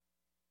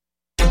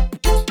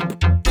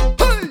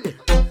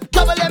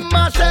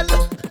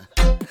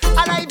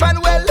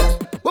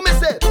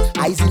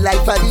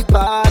life of the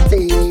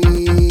party.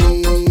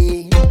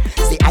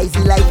 Say I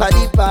see life of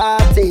the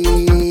party.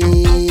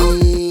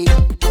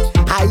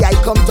 I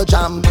come to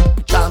jam,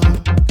 jam.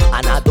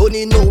 And I don't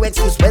need no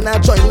excuse when I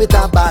join with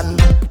a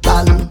band.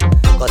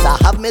 Cause I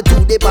have me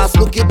 2 day pass,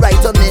 look it right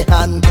on me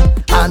hand.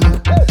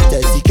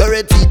 The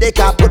security, they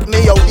can't put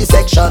me out the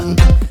section.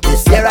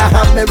 This year I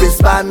have me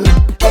respond.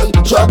 Hey,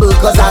 trouble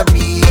cause I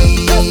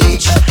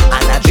reach.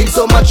 And I drink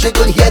so much you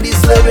could hear the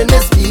slur in the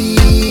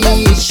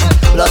speech.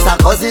 Plus I'm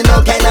causing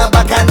all kind of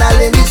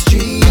bacchanal in the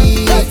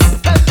streets.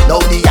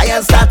 Now the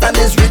iron start and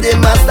this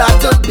rhythm I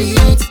start to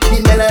beat. The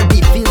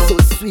melody feels so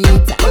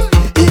sweet.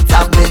 It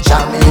have me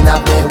jamming, have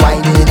me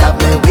whining, have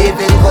me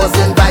waving,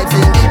 causing vibes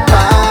in the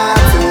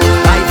party.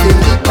 Vibes in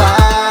the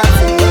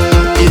party.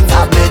 It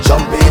have me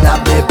jumping,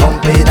 have me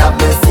pumping, have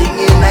me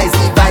singing nice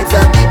the vibes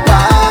of the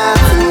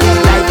party. The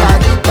life of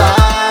the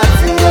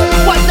party.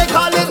 What they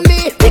calling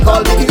me? They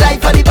call me the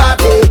life of the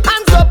party.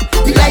 Hands up,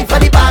 the life of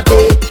the party.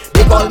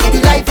 They call me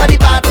the life of the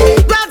party.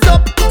 Hands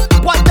up,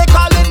 what they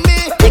calling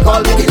me? They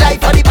call me the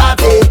life of the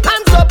party.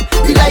 Hands up,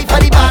 the life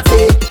of the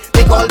party.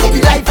 They call me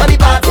the life of the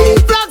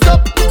party. Hands up,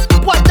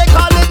 what they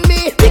calling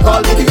me? They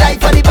call me the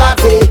life of the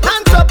party.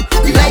 Hands up,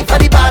 the life of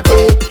the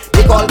party.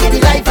 They call me the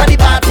life of the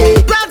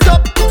party. Hands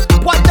up,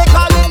 what they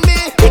calling me?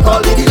 They call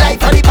me the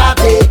life of the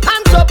party.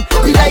 Hands up,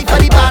 the life of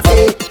the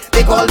party.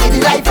 They call me the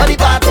life of the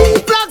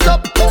party. Hands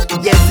up.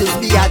 Yes, it's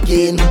me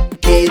again.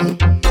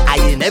 I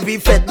in every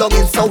fed long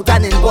in South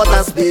and in Port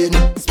of Spain.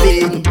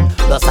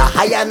 Plus a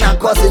high and a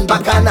cousin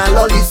back and a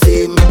lolly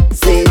same.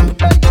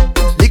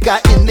 Liquor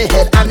in me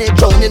head and it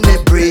drown in me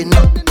brain.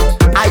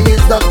 I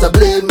is not to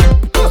blame.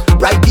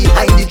 Right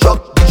behind the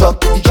truck.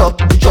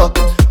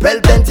 Well,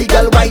 plenty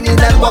girl whining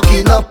and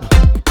walking up.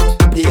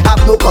 They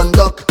have no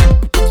conduct.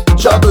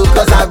 Trouble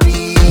cause I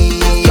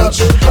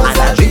reach. And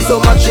I drink so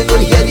much you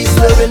could hear the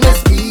slur in the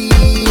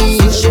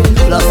speech.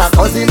 Plus a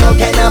cousin all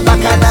kind of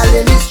bacchanal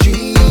in the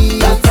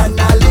street.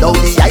 Now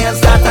the iron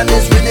start and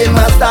this rhythm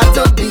I start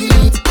to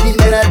beat. The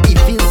melody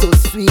feels so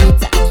sweet.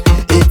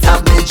 It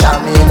have me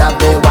jamming, have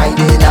me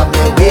whining, have me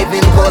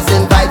waving,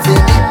 causing vibes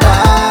in the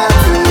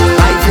party.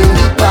 Vibes in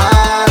the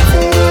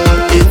party.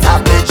 It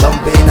have me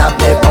jumping, have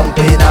me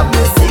pumping, have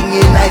me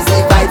singing nice the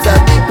vibes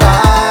of the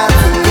party.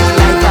 The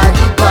life of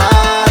the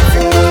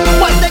party.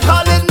 What they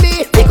calling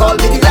me? They call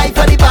me the life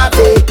of the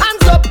party.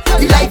 Hands up,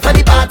 the life of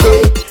the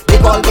party.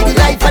 They call me the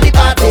life of the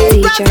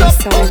party. Hands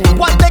up,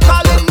 what they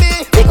calling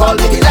me? They call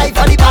me the life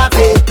of the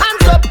party.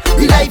 Hands up,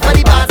 the life of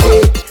the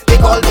party. They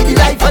call me the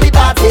life of the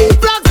party.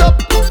 Hands up,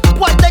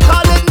 what they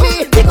calling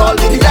me? They call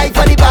me the life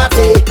of the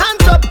party.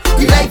 Hands up,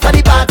 the life of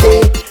the party.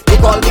 They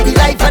call me the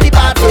life of the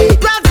party.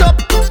 Hands up,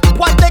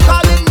 what they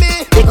calling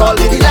me? They call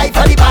me the life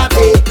of the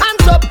party.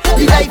 Hands up,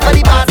 the life of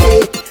the party.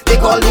 They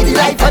call me the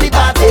life of the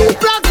party.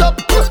 Hands up,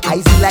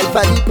 I see life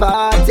of the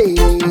party.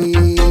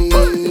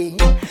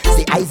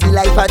 Say I see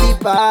life of the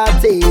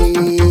party.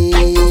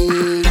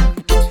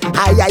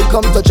 I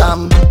come to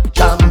jam.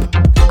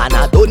 And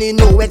I don't need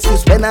no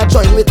excuse when I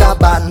join with a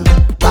band.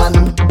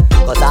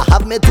 Cause I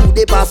have me 2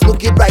 day pass,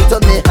 look it right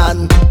on me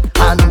hand.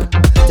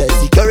 The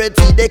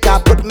security, they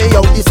can't put me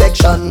out the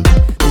section.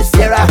 This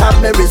year I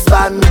have me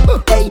respond.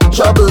 Hey,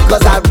 trouble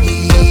cause I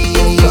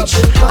reach.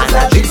 And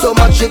I drink so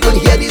much you could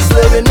hear the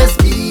slur in the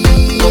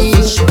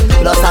speech.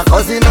 Plus a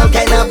cousin all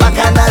kind of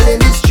bacchanal in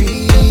the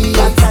street.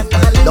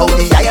 Now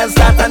the iron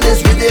start and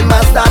this rhythm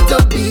I start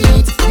to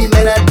beat. The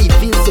melody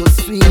feels so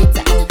sweet.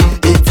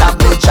 It have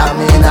me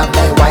jamming, have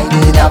me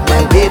whining, have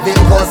me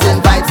waving, causing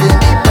vibes in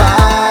the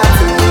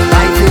party.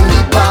 Vibes in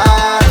the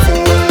party.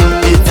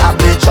 It have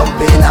me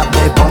jumping, have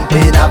me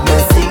pumping, have me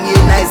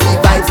singing nice the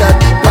vibes of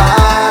the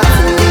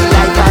party. The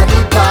life of the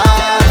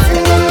party.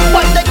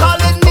 What they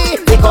calling me?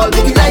 They call me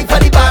the life of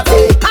the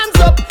party. Hands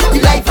up, the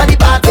life of the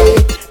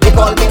party. They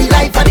call me the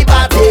life of the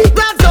party.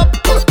 Hands up,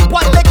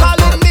 what they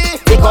calling me?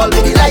 They call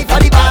me the life of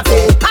the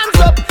party. Hands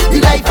up, the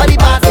life of the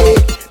party.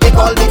 They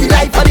call me the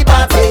life of the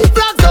party.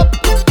 Hands up,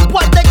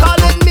 what they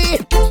calling me?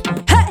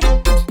 Hey,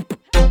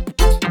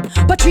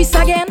 Patrice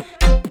again.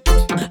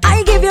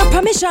 I give you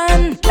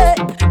permission, hey,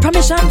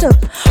 permission to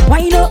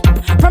wind up,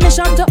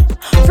 permission to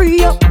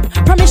free up,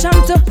 permission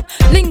to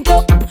link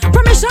up,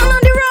 permission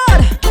on the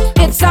road.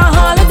 It's a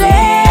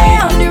holiday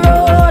on the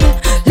road.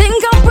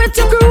 Link up with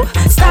your crew,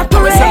 start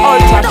parade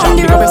on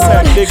the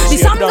road. The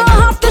sun don't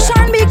have to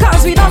shine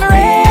because we don't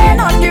rain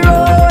on the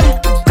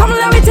road. Come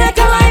let me take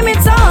a lime,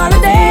 it's a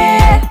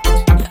holiday,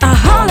 a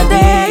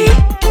holiday.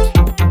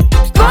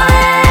 Go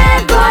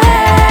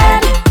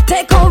ahead,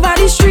 take over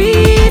the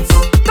streets,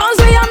 cause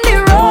we on the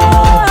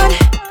road.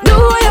 Do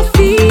what you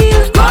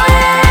feel, go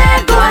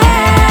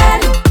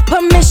ahead.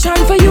 Permission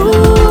for you,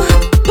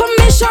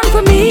 permission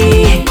for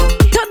me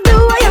to do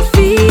what you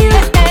feel.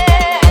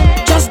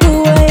 Just do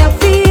what you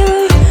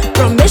feel,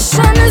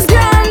 permission is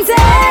granted.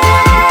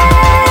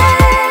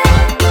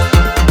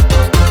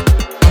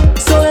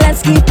 So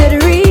let's keep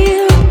it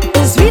real,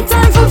 it's sweet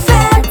time for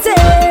fete.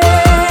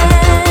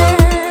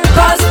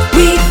 Cause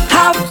we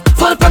have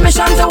full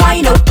permission to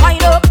wind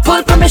up,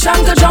 full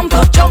permission to jump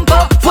up,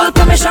 full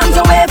permission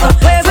to wave up.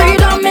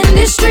 Freedom in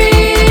the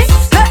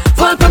streets, hey.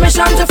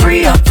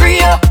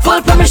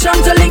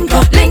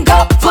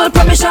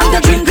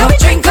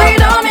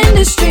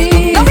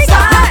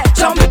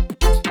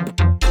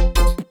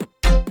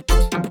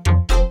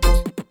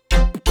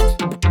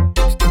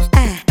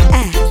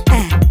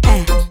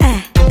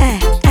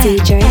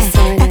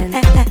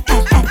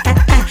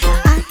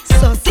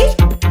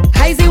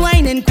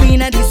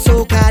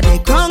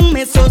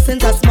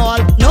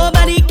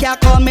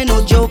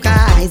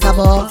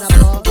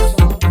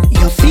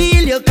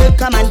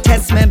 come and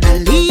test me.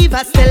 Believe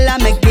I still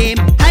am a game.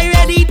 I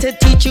ready to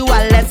teach you a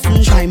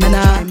lesson. Try me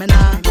now.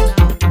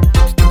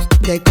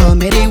 They call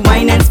me the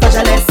wine and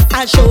specialist.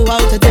 I show how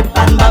to dip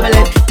and bubble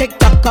it. Tick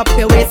tock up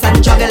your waist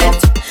and juggle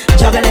it.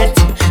 Juggle it,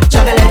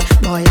 juggle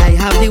it. Boy, I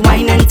have the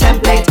wine and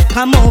template.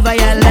 Come over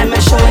here, let me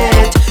show you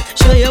it.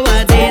 Show you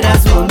what they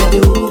just want me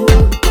do.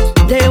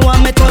 They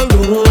want me to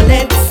roll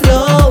it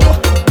slow.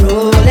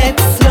 Roll it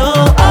slow.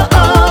 Oh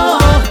oh,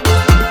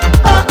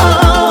 oh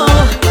oh.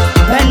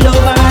 Bend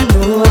over and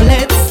roll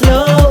it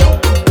slow.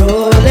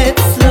 Roll it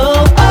slow.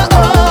 Oh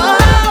oh,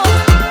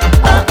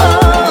 oh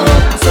oh.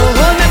 So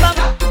hold me back.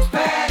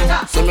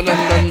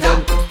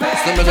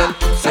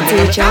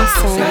 DJ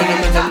Soca.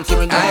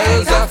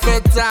 Eyes are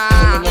feta,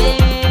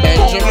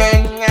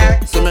 Benjamin.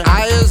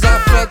 Eyes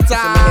are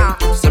feta.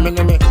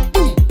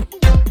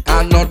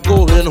 I'm not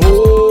going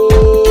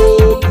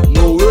home,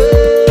 no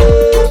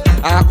way.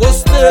 I go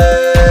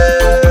stay,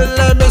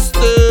 let me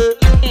stay.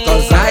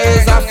 'Cause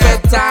eyes are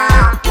feta.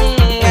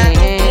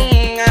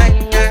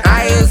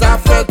 Eyes are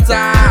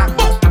feta.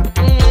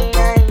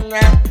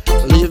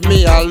 Leave me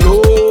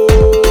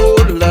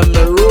alone, let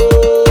me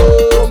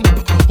roam.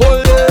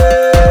 Hold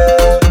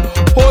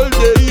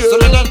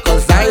it,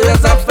 'cause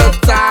eyes are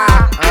feta.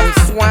 I'm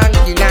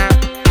swanky now.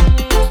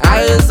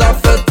 Eyes are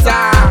feta.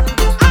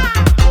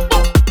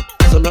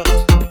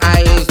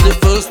 I is the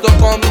first to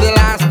come, the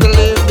last to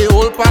leave. The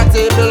whole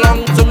party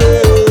belong to me.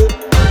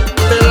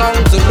 Belong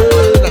to me.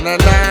 Na na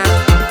na.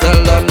 Tell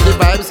them the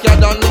vibes get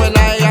done when I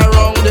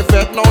around. The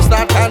fete now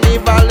start.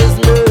 Carnival is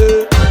me.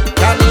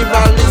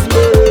 Carnival is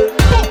me.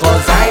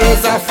 'Cause I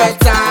is a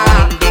feta.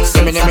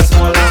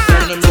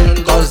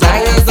 'Cause I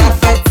is a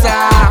feta.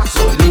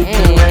 So leave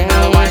me when I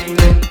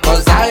whining.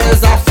 'Cause I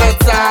is a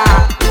feta.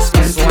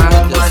 Swang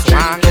the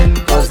swang.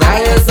 'Cause I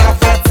is a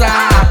feta.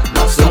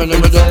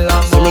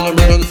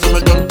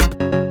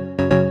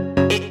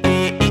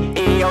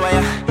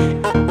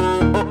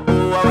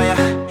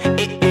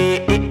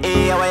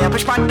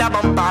 Push back that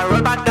bumper,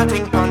 roll back that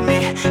thing on me.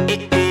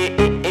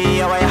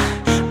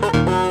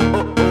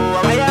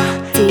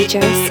 DJ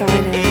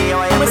Soca.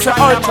 It's an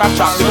ultra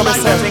track, because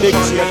myself big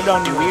to you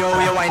done. The way how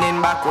you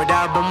whining back with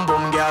that boom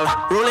boom, girl.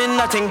 Rolling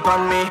nothing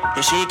pon me,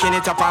 you shaking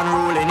it up and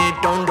rolling it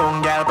down,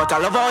 down, girl. But I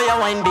love how you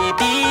whine,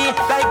 baby,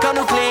 like a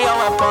nuclear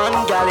weapon,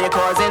 girl. You're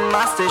causing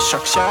mass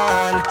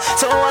destruction.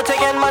 So I'm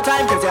taking my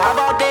time, 'cause you're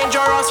about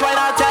dangerous when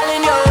I'm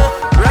telling you.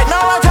 Right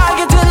now I'm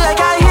targeting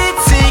like a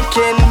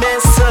heat-seeking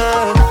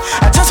missile.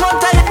 I just want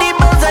to hit the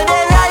bullseye,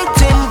 then right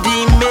in the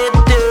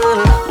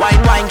middle.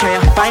 Wine, wine, can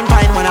you fine,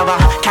 fine, whenever.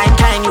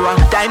 Kind, you are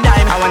dime,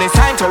 dime. And when it's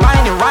time to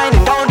whine, you're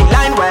whining down the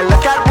line. Well,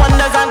 look at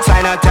wonders and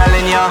sign, I'm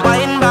telling you.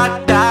 Wine back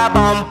that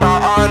bumper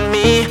on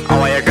me. I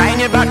want you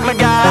grind it back, my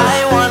girl.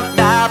 I want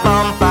that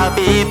bumper,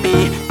 baby.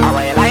 I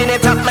want you line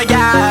it up, my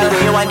girl. The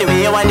way you whine, the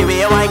way you whine, the way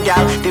you whine,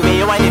 girl. The way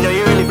you whine, you know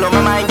you really blow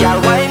my mind, girl.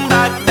 Wine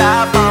back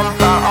that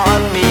bumper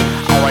on me.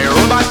 I want you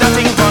roll back that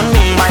thing on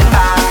me. Wine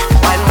back,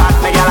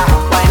 my girl.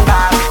 Wine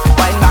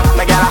back,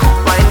 my girl.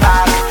 Wine back.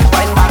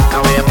 I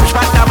want you push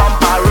back that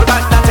bumper, roll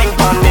back that thing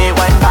on me.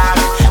 Wine back,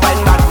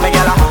 my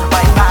girl.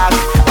 Wine back.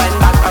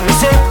 I me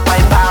say,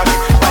 wine back.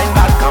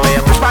 I want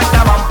you push back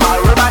that bumper,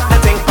 roll back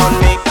that thing on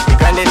me. You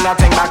grinding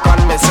nothing back on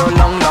me so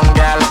long,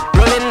 girl.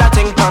 Rolling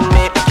nothing on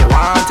me. If you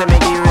want to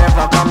make the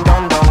river come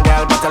down,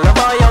 girl. But I love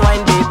how you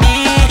wine, baby.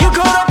 You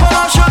could up on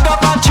a sugar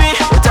factory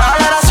with all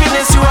of that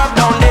sweetness you have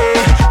down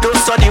there. Don't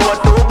study what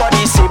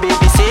nobody say,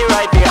 baby. Say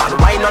right there and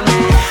wine on me.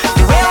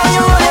 The way how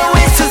you roll your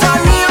waist is a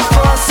real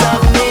force of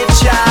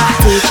nature.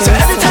 So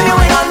every time you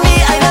wine on me,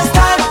 I just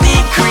start the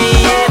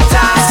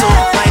creator. So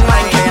wine,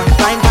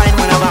 fine,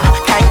 whenever.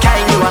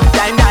 Kind, you are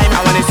dime.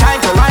 And when it's time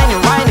to wine,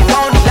 you're whining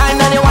down the line.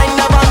 And you wind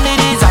up on the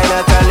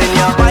designer, telling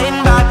you wine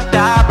back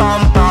that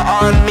bumper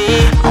on me.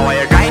 I want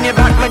you grind it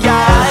back, my girl.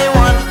 I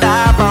want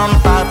that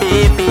bumper,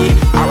 baby.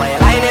 I want you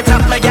line it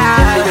up, my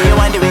girl.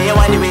 The way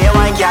you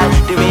whine, girl.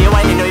 The way you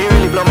whine, you know you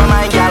really blow my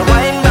mind, girl.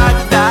 Wine back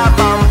that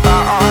bumper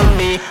on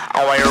me. I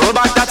want you roll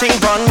back that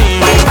thing on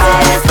me.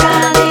 Sweetest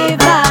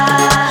carnival.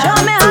 Show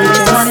me how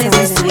this one is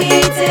the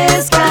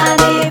sweetest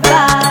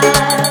carnival.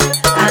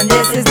 And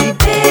this is the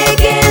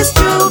biggest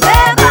true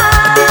baby.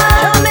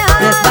 Show me how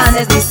this one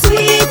is the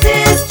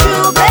sweetest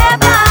true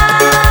baby.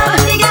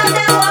 The girls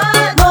they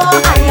want more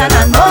iron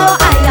and more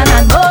iron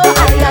and more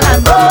iron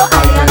and more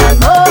iron and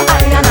more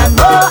iron and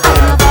more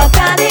iron for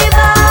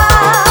carnival.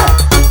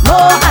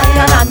 More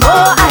iron and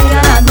more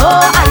iron and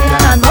more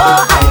iron and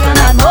more iron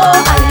and more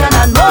iron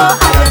and more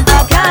iron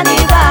for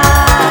carnival.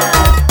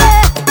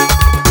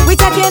 We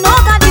taking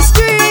over the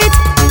street.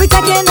 We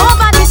taking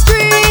over the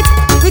street.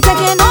 We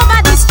taking over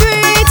the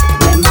street.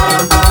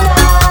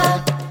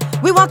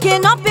 We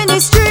walking up in the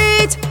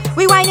street.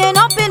 We winding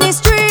up in the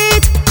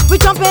street. We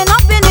jumping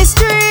up in the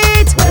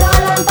street.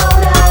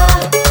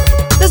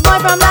 This boy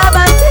from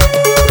Lavante,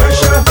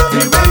 Pressure,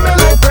 he bring me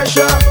like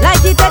pressure.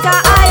 like he take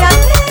a higher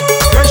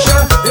place.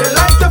 Pressure, they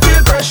like to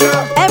feel pressure.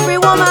 Every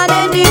woman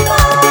in the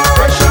bar,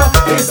 Pressure,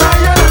 is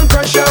higher than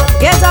pressure.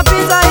 get up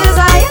is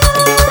higher.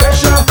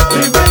 Pressure,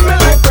 he bring me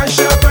like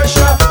pressure.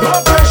 No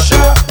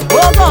pressure.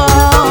 Oh,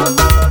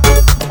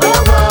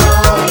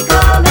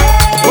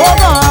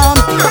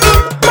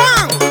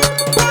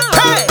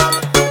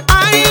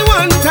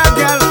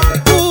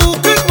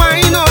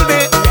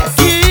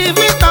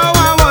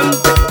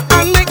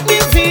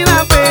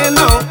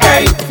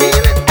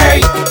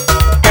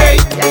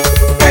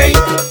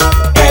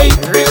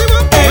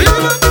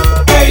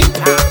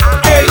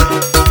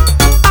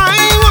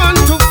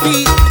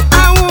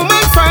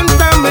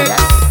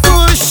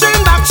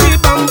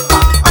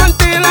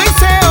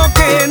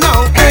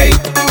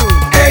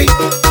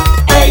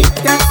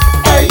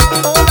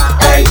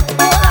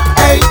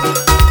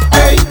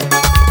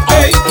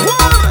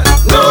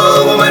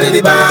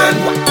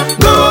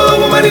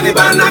 woman in the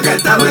band, I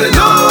get away.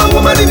 No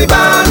woman in the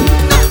band.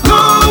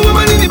 No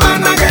woman in the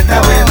band, I get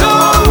away. No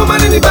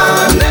woman in the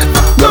band.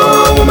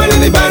 No woman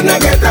in the band, I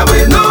get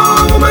away.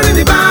 No woman in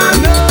the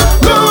band.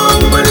 No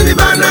woman in the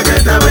band, I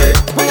get away.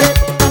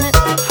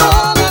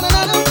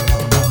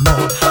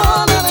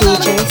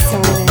 DJ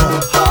Soca.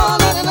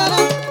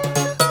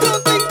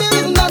 Don't think there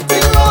is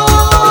nothing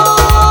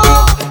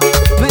wrong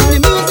when the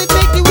music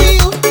take the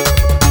wheel.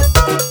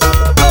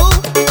 Oh,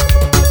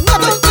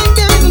 don't think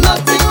there is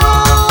nothing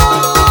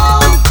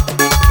wrong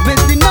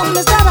with the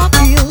numbness that I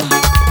feel.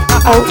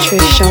 Ultra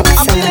shock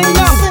sounds.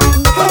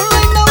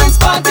 Right now it's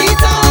party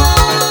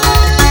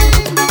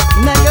time.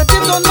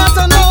 Negative don't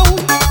matter now.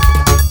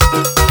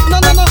 No.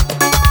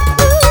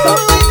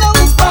 Right now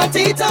it's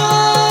party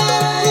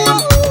time.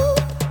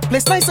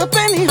 Place nice up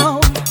anyhow.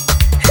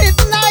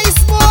 It's nice,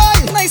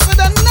 boy. Nicer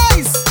than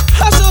nice.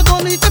 I sure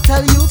don't need to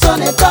tell you.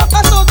 Turn it up.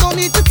 I sure don't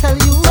need to tell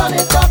you. Turn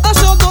it up. I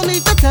sure don't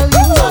need to tell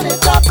you. Turn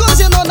it up. Cause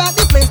you know that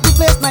the place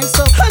nice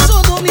up. I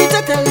sure don't need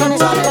to tell you.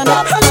 Turn it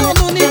up. I sure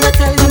don't need to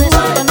tell you.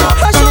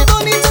 I sure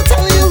don't need to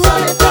tell you.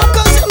 Turn it up.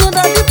 Cause you know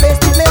that the place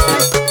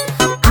nice.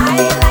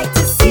 I like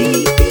to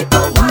see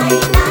people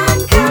whine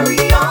and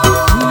carry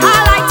on. I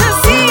like to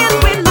see it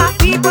when my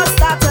people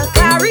start to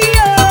carry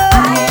on.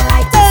 I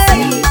like to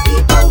see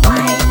people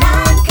whine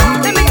and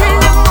carry on. Let me tell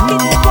them, walk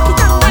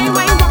it and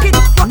whine,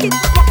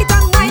 walk it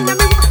and whine. Let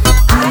me walk.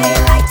 I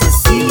like to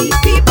see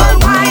people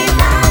whine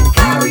and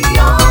carry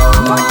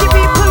on. Watch the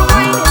people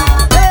whining,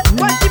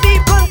 watch the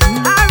people.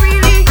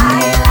 I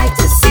like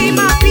to see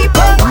my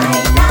people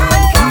whine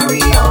and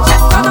carry on.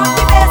 Just turn up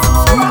the bass,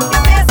 screw up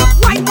your bass,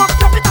 whine, walk,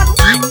 drop it and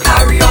whine.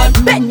 Carry on.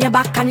 Bend your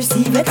back and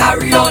receive it.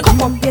 Carry on.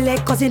 Come on, your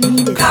leg 'cause you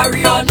need it.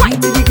 Carry on. Whine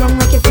to the ground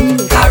like you feel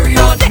it. Carry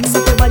on. Flex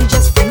up your body,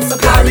 just flex up.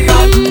 Carry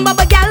on.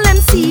 Baba gal, let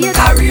me see it.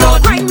 Carry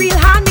on. Grind real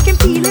hard, make him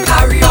feel it.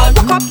 Carry on.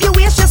 Walk up your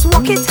waist, just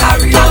walk it.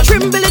 Carry on.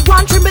 Trimble it, go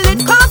on, trimble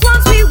it. 'Cause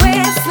once we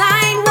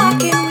waistline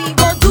walking, we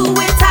go do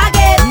it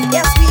again.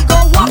 Yes, we go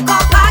walk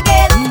up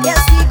again.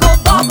 Yes, we go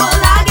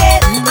bubble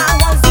again. And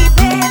once the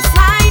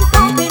baseline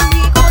pumping,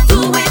 we go do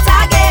it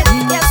again.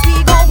 Yes,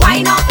 we go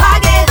wind up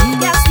again.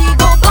 Yes, we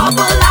go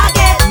bubble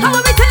again. How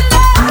are we tell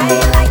them? I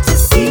like to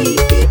see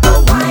people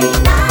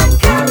whine and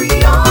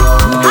carry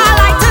on. I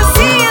like to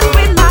see it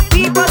when my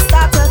people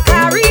start to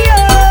carry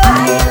on.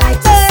 I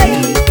like to see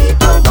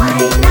people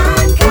whine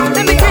and carry on.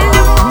 Let me tell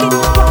them,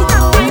 walk it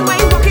and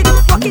whine,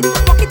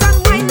 walk it and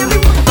whine. Let me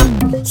walk.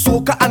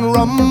 Soca and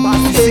rum,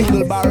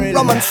 Single barrel.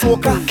 rum and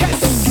soca.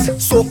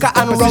 Soca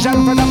and rum,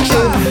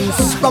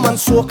 rum and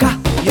soca.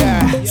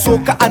 Yeah.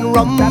 Soca and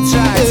rum, That's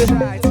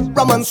right.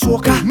 rum and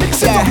soca.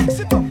 Mix it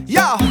up.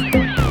 Yeah.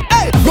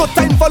 Hey, no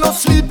time for no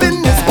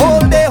sleeping. It's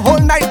all day, whole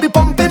night be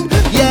pumping.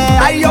 Yeah,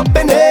 I up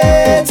in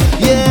it.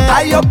 Yeah,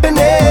 I up in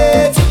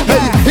it.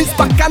 Hey, it's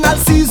bacchanal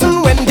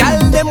season when gal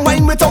them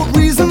wine without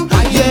reason.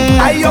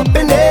 Yeah, I up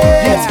in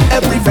it.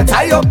 Every vet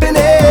I up in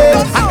it.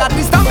 I got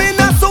the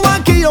stamina, so I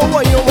give you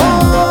what you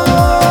want.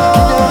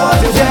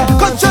 Yeah,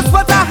 'cause just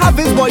what I have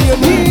is what you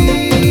need.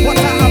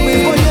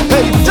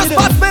 Hey, just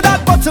pass me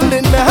that bottle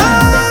in my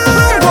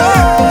hand.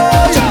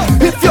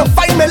 If you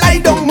find me lie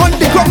down on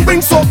the ground,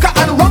 bring soca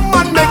and rum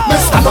and make me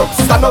stand up,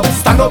 stand up,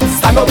 stand up,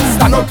 stand up,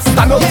 stand up,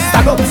 stand up,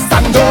 stand up,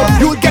 stand up.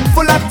 You'll get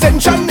full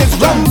attention. It's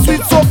rum,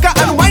 sweet soca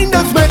and wine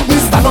that's make me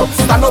stand up,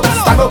 stand up,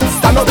 stand up,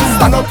 stand up,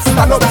 stand up,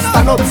 stand up,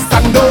 stand up,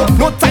 stand up.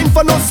 No time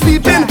for no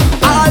sleeping.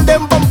 All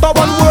them bumper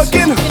one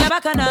working.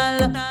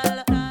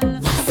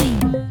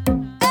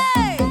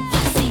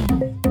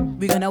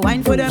 We gonna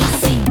wine for them.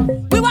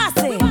 We want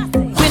to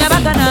Queen of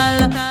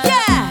Bacchanal.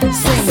 Yeah.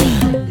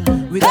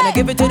 Sing. We gonna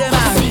give it to them.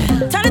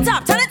 Turn it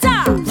up, turn it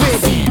up.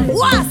 Ready.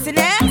 What's it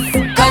next?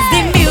 'Cause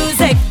the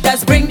music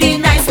does bring the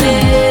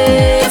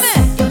niceness.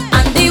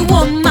 And the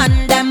woman,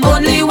 them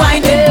only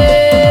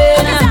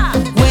whining.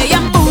 Where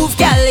you move,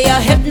 girl,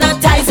 you're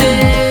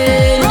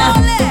hypnotizing.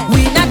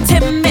 We not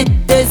timid,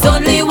 there's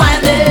only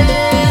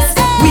wildness.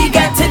 We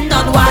getting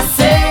on what's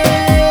it.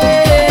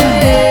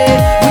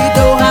 We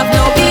don't have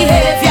no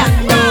behavior,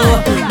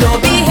 no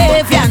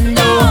behavior,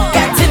 no.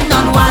 Getting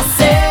on what's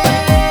it.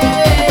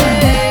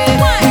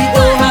 We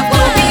don't have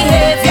no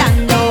behavior,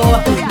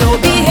 no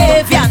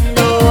behavior,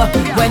 no.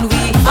 When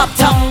we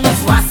uptown,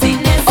 it's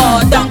wassiness. Or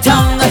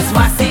downtown, it's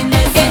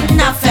wassiness. In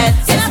a fed,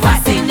 it's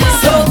wassiness.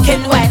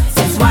 Soaking wet,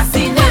 it's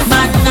wassiness.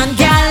 Man and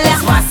gal,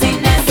 it's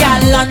wassiness.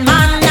 Gal and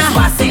man, it's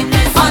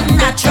wassiness. On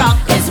a truck,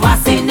 it's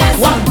wassiness.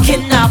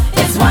 Walking up,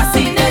 it's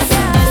wassiness.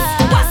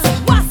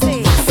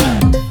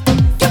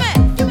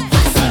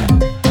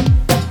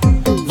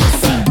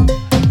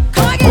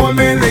 Hold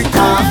me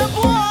later.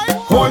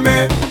 Hold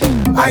me.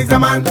 I's a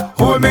man.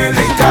 Hold me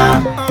later.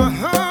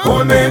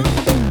 Hold me.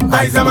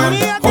 I's a man.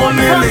 Hold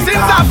me later.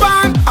 Since I've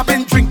been, I've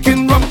been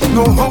drinking rum.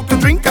 Know how to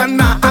drink and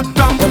not act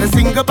dumb. When I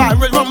sing a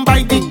barrel rum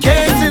by the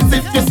cases.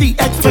 If you see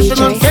expression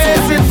on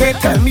faces, they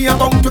tell me I'm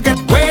about to get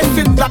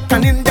wasted. Black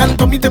and Indian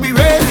told me to be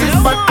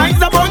racist, but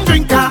I's a born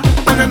drinker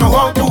and I know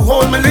how to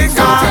hold my liquor.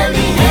 So tell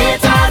me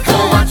haters, go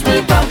watch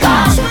me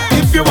broadcast.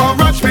 If you want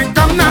rush me,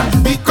 come now,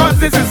 because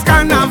this is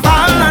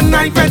carnival and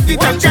I ready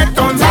to get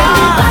on. Tell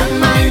me bad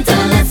mind to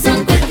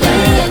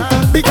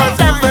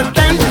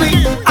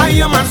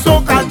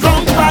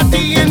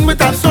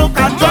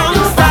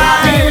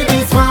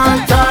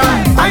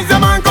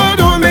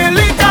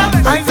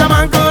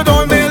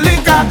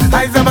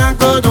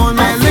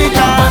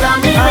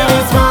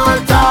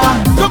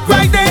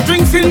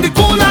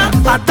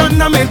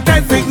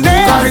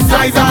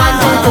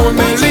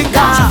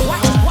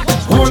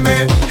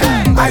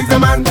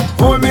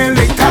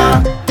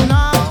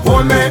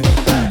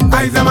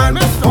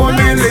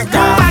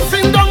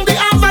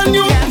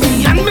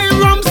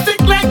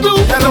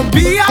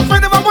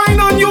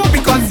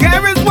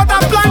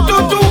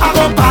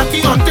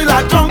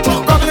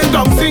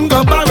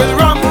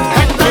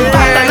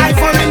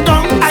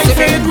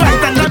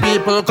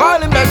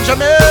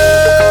Benjamin.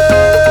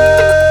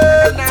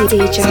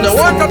 DJ See the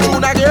water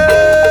tune again.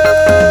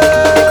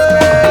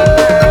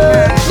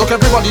 Look,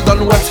 everybody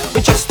done wet.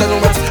 We chest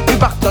done wet. We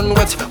back done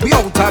wet. We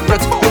out of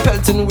breath. We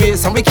pelting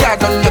waist and we can't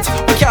done yet.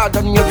 We can't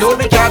done yet. No,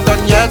 we can't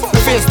done yet. We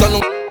face done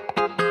wet.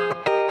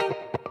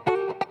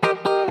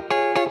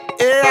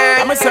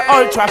 I say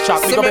ultra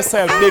shock, big up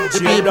yourself, big G.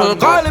 People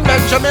call him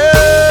Benjamin.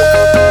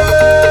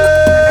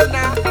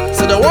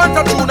 See the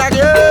water tune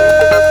again.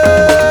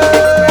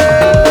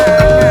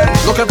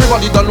 Look,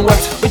 everybody done wet.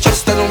 We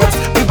chest done wet.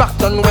 We back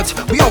done wet.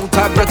 We out of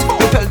breath.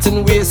 We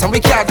pelting waist and we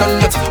can't done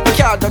yet. We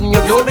can't done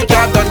yet. No, we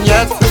can't done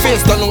yet. We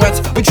face done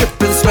wet. We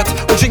dripping sweat.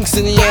 We drinks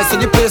in the air, so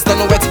the place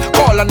done wet.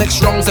 Call our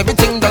next rounds,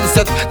 everything done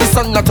set. The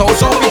sun not out,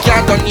 so we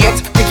can't done yet.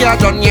 We can't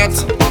done yet.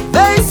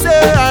 They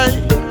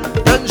say,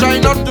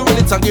 enjoy not doing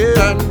it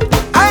again.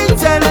 I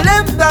tell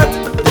them that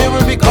they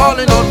will be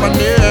calling out my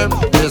name.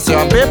 They say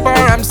on paper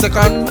I'm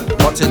second,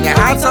 but in their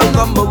hearts I'm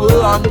number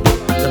one.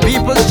 The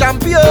people's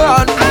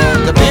champion,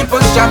 the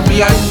people's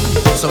champion.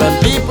 So when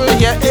people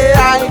hear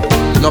AI,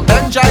 no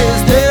Benja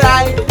is the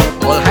eye.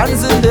 All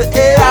hands in the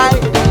AI,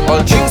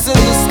 all drinks in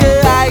the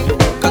sky.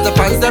 Cause the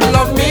fans them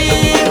love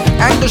me,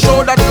 and they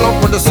show that love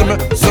when they see me.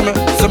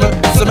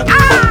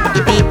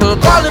 The people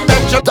call him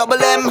Benja. Double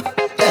M,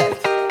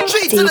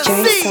 Treat to the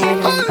DJ sea.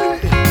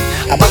 Silent.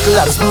 A buckle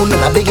of spoon and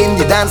I begin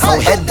the dance. Now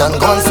head done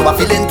gone, so I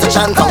feel to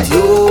chant out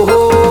yo.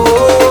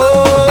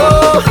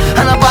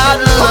 And a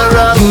bottle of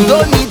rum. You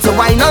don't need to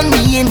wine on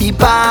me in the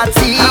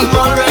party. I'm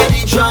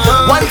already drunk.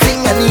 One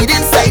thing I need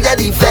inside of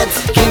the fete.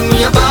 Give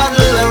me a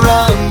bottle of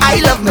rum. I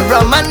love me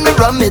rum and me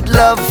rum it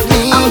love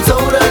me. I'm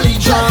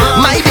totally drunk.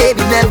 My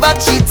baby never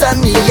cheat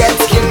on me yet.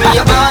 Give me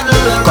a bottle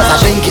of rum.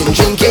 Cause I drinking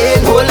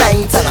whole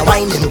night. And I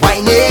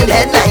whining,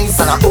 head nice.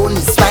 And I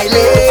only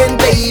smiling,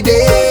 baby.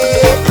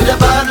 With a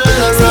bottle of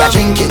rum. See I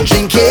drinking,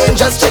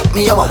 just check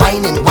me out.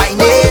 Whining,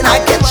 I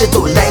catch it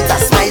all night. I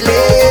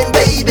smiling,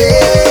 baby.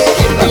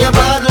 Give me a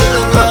bottle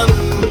of rum.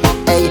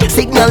 Hey,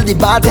 signal the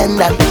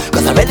bartender,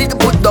 cause I'm ready to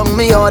put down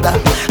my order.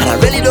 And I'm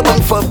ready to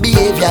bunk for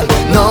behavior.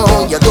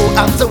 No, you don't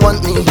have to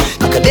want me.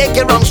 I can take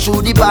you wrong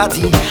through the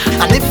party.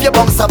 And if you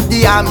bounce up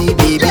the army,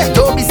 baby,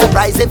 don't be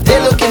surprised if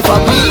they're looking for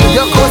me.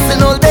 You're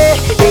coasting all day,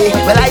 eh?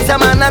 Well, I's a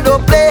man, I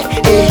don't play,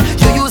 eh?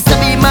 You used to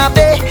be my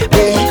baby.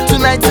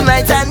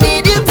 Tonight, I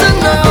need you to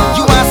know.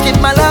 You ask if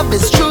my love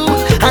is true,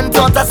 and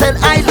thought I said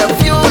I love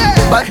you.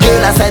 But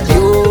girl, I said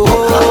you.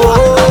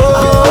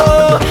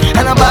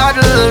 And a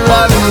bottle of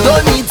rum. You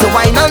don't need to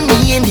wine on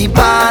me in the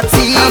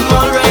party. I'm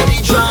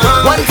already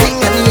drunk. One thing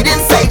I need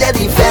inside of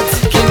the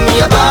fete. Give me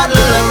a bottle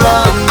of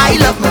rum. I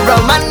love me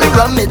rum and me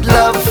rum it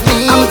love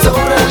me. I'm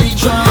totally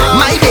drunk.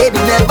 My baby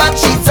never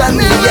cheats on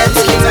me yet.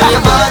 Give me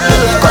a bottle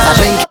of rum. Cause I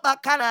drink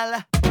Bacchanal.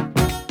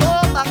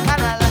 Oh,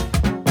 Bacchanal.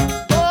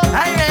 Oh,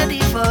 I'm ready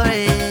for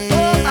it.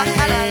 Oh,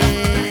 Bacchanal.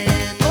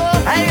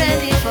 Oh, I'm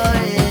ready for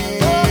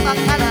it. Oh,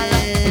 Bacchanal.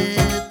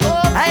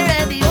 Oh, I'm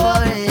ready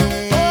for it.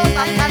 Oh,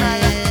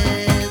 Bacchanal.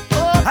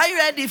 Oh, I'm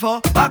ready for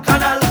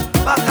Bacchanal.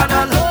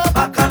 Bacchanal.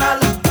 Bacchanal.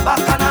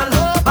 Bacchanal.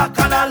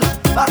 Bacchanal.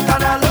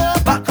 Bacchanal.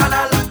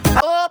 Bacchanal.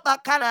 Oh,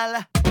 Bacchanal.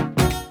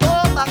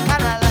 Oh,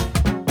 Bacchanal.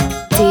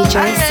 DJ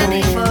I'm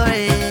ready for Silent.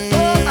 it.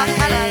 Oh,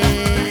 Bacchanal.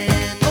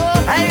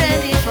 Oh, I'm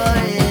ready for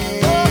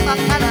it. Oh,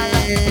 Bacchanal.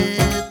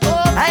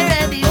 Oh, I'm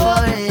ready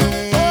for it.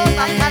 Oh,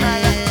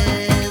 Bacchanal.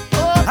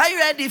 Oh, I'm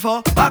ready for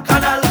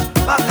Bacchanal.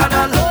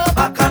 Bacchanal.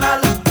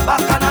 Bacchanal.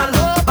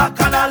 Bacchanal.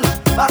 Bacchanal.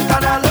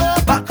 Bacchanal.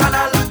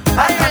 Bacchanal.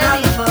 I'm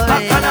ready for it.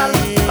 Bacchanal.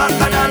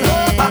 Bacchanal.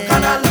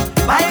 Bacchanal.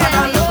 Bacchanal.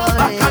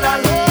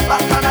 Bacchanal.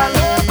 Bacchanal.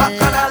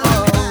 Bacchanal.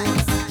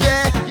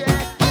 Yeah.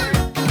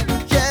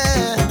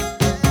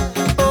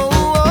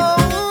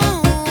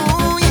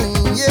 Oh,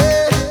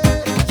 yeah.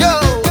 Yo.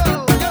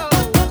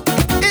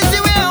 Is the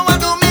way I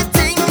do me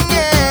thing,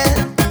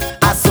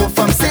 yeah. I saw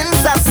from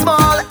since I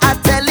small, I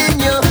telling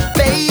you,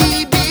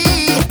 baby.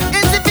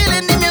 Is the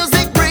feeling the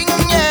music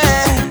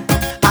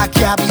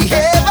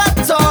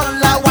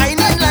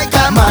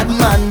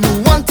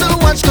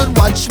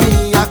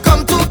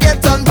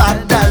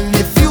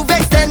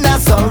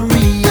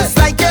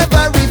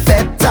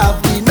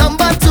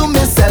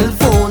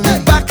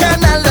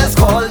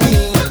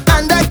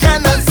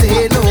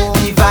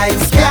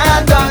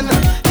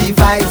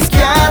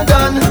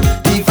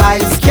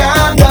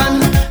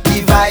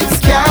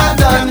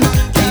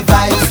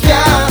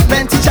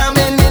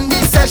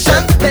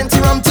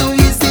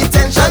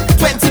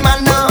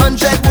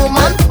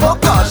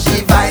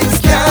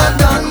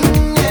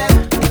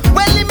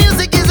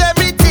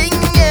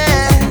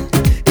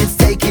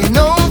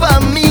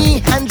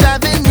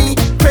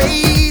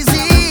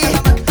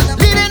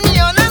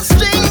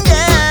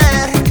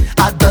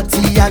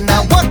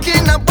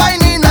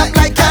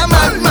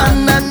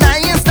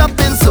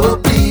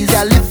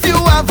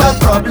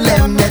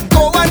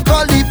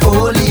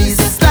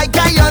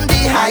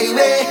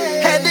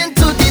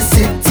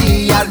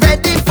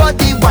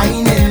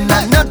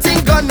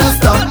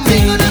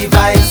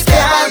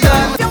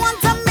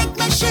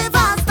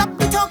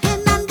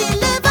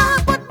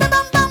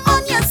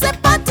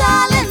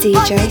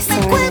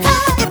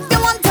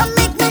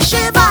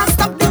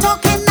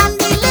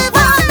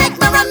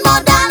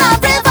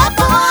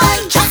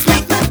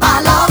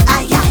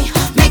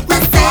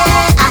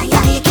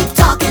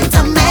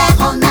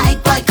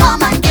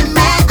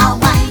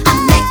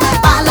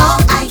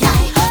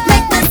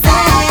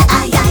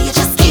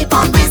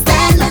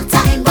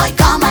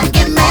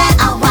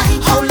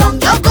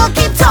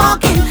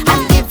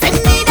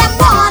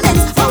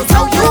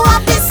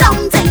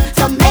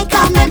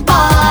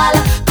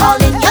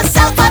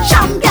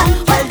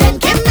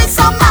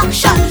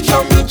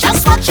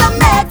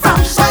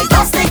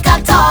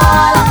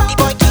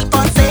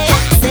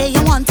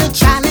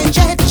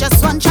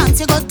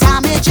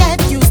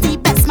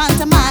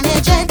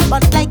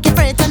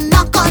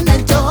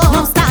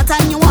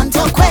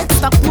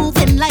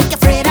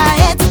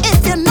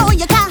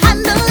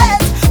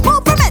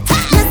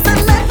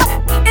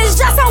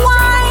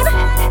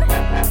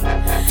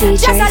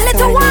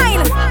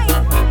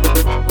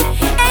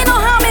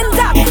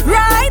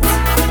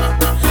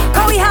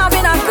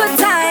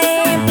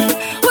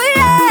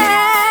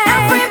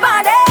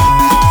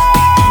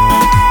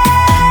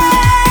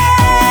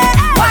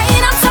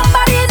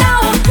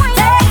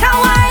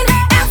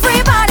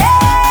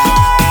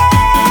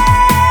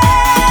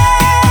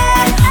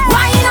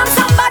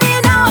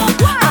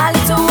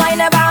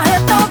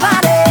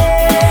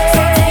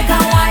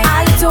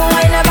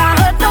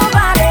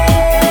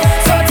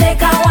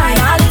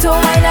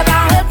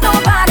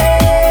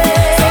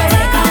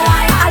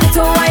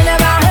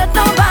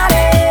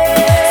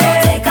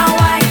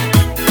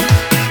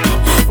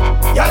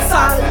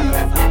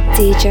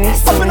DJ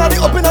Up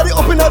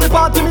inna the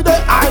party me there.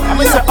 I'm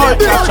say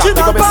ultra shot,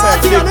 big up yourself,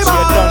 big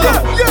shit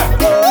done.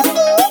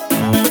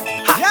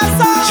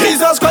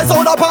 Jesus Christ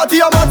on the party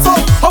a mad so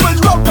I will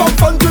rock from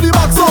front to the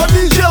back so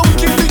DJ we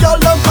keep the girl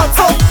them hot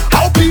so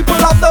how people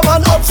have the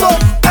man up so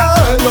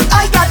look,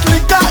 I got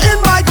liquor in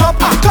my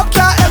cup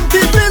can't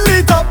empty, fill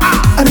it up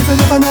and if you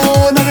never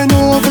know, now you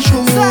know for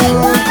sure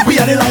we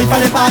are the life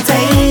of the party,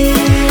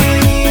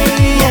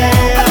 yeah.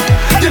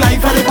 The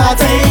life of the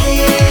party,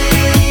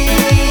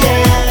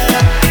 yeah.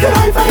 The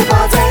life of the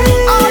party,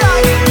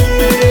 alright,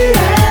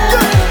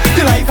 yeah.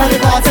 The life of the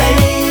party.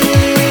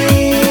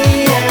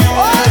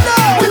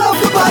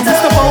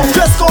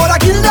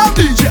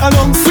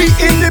 Announce we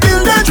in the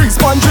building. Drinks,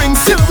 one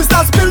drinks, till we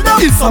start spill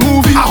them. It's a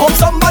movie, I hope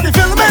somebody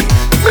film it.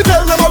 Me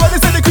tell them already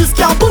say the Chris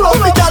can't pull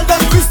up. Me tell them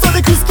Chris so the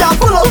Chris can't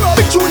pull up.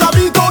 Big tune a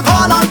beat out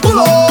hard and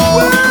pull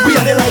up. We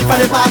are the life of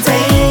the party,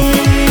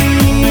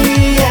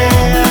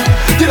 yeah.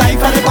 The life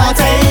of the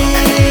party,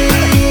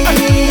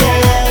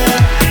 yeah.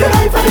 The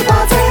life of the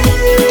party,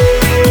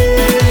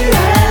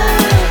 yeah.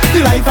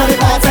 The life of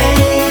the party,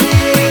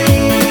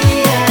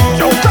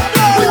 yeah.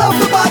 We love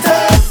the party.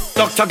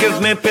 Doctor give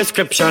me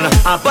prescription.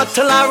 A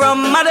bottle of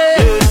rum a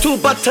day, 2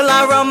 bottle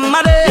of rum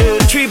a day,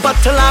 3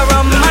 bottle of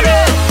rum a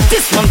day.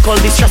 This one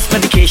called distress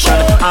medication.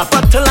 A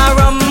bottle of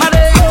rum a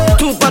day,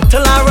 2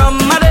 bottle of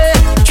rum a day,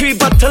 3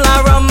 bottle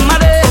of rum a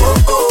day.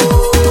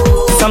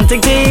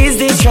 Something to ease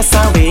the stress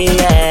away,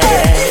 yeah.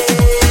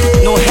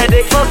 No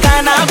headache for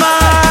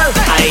carnival.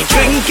 I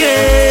drink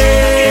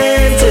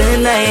it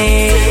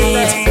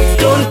tonight.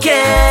 Don't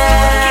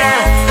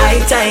care, I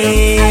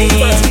die.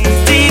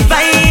 The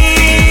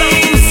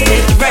vibes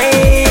hit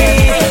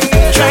right.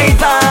 Try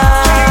by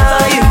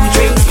you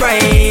drink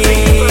Sprite.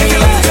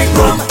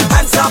 Rum,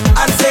 hands up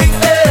and sing,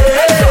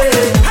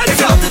 hey. If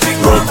you love to drink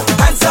rum,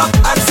 hands up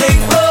and sing,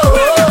 oh.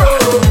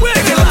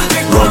 If you love to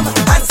drink rum,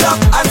 hands up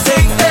and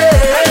sing, hey.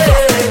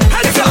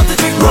 If you love to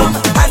drink rum,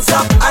 hands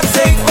up and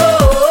sing, oh.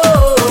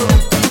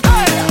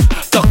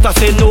 Doctor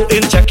say no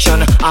injection.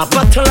 A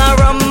bottle of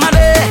rum a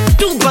day,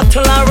 2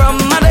 bottle of rum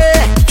a day,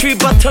 3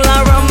 bottle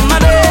of rum a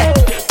day.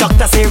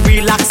 Doctor say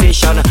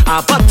relaxation.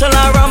 A bottle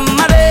of rum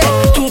a day,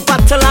 2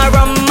 bottle of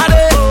rum a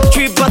day,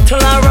 3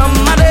 bottle of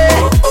rum a day.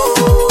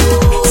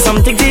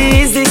 Something to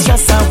ease the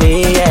stress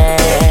away, yeah.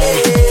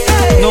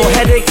 No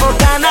headache for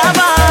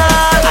carnival.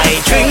 I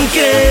drink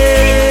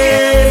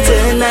it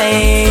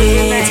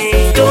tonight.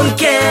 Don't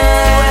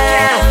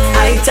care,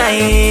 I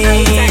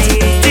die.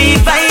 The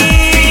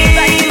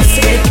vibes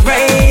hit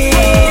right.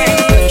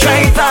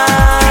 Try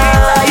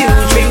by you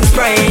drink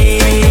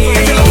Sprite.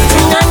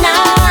 Na-na.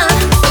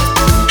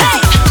 Hey,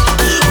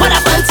 what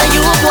happened to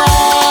you, boy?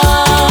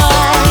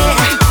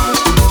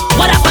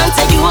 What happened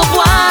to you,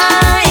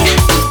 boy?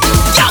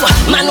 Yo,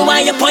 man, why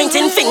you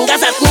pointing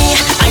fingers at me?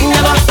 I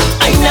never,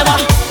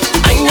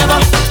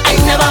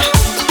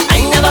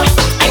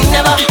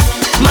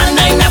 man,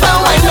 I never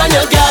went on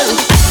your girl.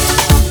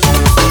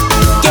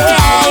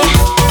 Yeah,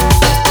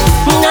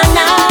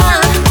 na-na.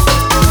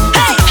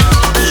 Hey,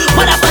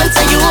 what happened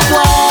to you,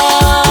 boy?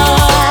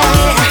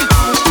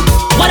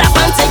 What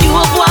happened to you,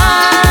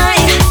 boy?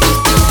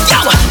 Yo,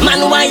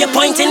 man, why you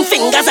pointing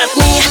fingers at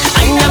me?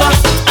 I never,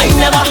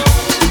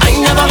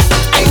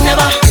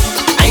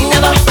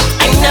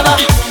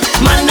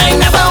 man, I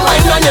never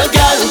went on your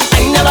girl.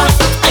 I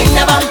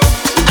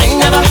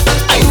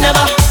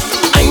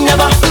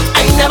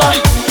never,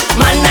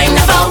 man, I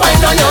never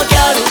went on your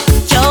girl.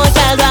 Your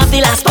girl have the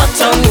last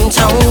bottom in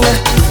town.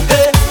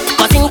 Hey,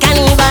 cause in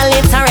carnival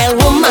it's a real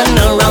woman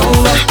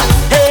around.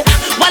 Hey,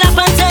 what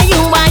happened to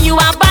you while you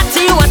are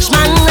batty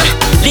watchman?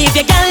 Leave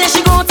your girl and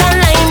she go to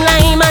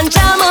lime and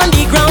jam on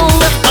the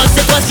ground. Cause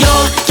it was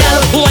your girl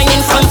wine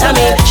in front of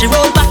me. She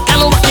rolled back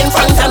and walk in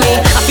front of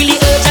me. I feel the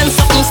urge and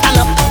something stand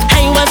up.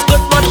 I was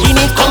good but he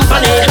need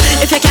company.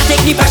 If you can't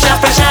take the pressure,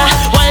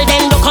 well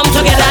then don't come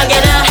together.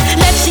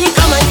 Let she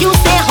come and you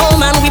stay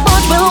home and we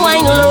both will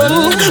wine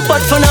alone.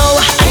 But for now,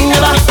 I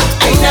never,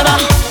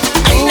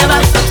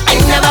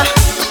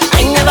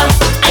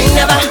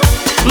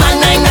 man,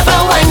 I never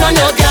wine on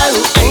your girl.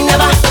 I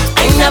never,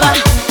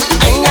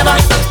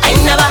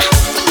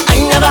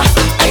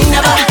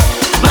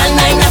 man,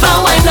 I never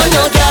wine on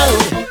your girl.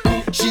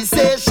 She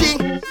says she,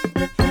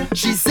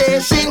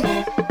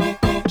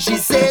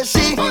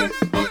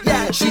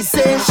 yeah, she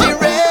says she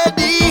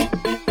ready.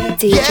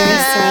 DJ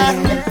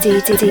Soca,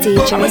 DJ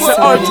I'm say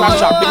ultra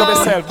shot, big up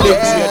yourself, big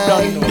shit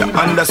done. You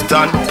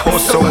understand?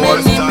 Post So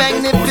many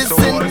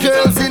magnificent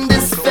girls in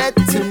this fete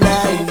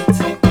tonight.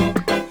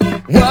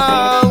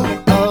 Whoa,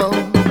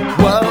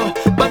 whoa.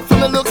 But from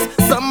the looks,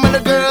 some of the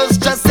girls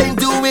just ain't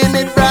doing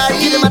it right.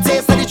 Give them a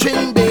taste of the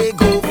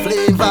Trinbago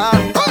flavor.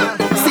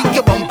 Sink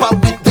your bumper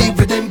with the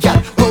rhythm,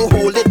 gal. Go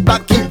hold it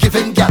back, keep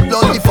giving gal.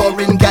 Lord, the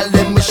foreign gal,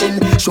 them mission.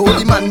 Show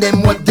the man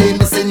them what they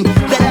missing.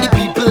 Let the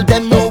people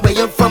them know where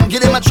you're from.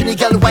 Give them a Trini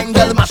gal, wine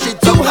gal, mash it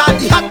too hard.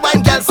 The hot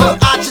wine gal, so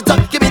arch it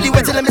up. Give me the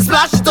wet and let me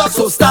splash it up.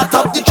 So start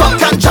up the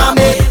truck and jam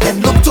it.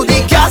 Then look to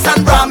the gas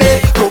and ram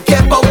it. Don't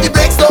care about the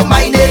brakes, don't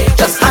mind it.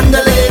 Just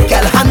handle it,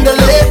 girl, handle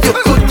it. You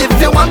could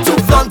if you want to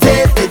flaunt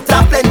it.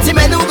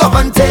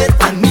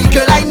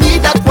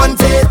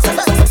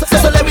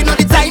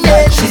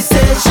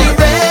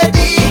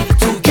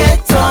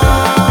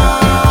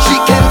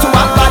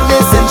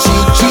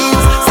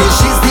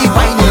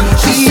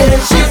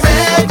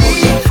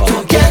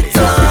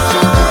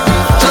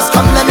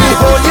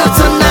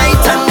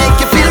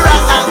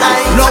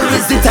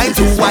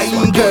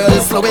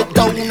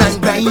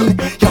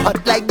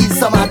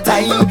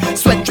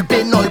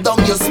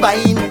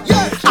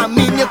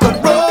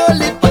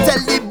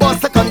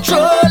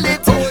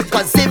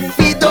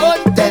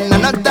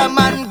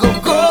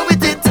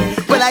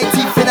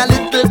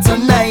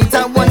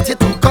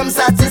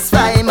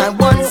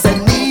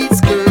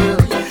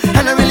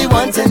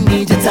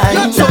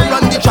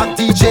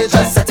 way,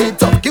 just set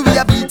it up. Give me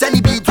a beat, any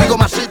beat, we go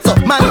mash it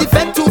up. Man, the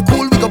fed too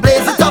cool, we go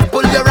blaze it up.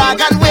 Pull your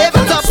rag and wave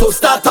it up. So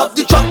start up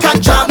the truck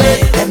and jam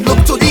it, and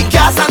look to the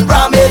gas and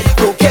ram it.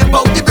 Don't care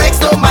about the brakes,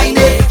 don't mind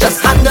it.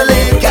 Just handle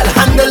it, girl,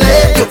 handle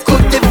it. You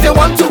could if you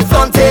want to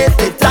flaunt it.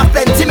 It have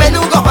plenty men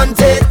who go hunt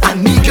it,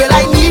 and me, girl,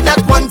 I need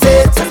not want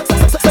it.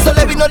 So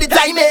let me know the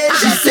time is.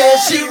 She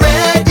says she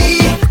ready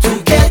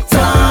to get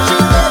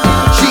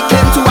on. She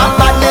came to her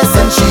badness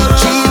and she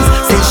cheats.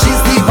 Says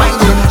she's the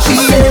whining. She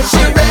says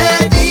she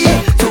ready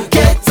to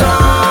get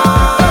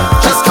on.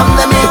 Just come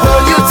let me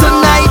hold you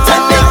tonight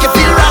and make you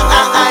feel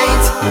right.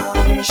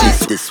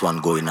 She's this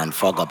one going and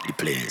fog up the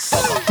place.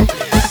 Fog up the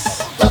place.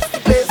 Dust the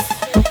place.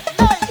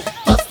 Hey,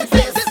 dust the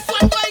place. This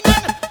one going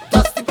on.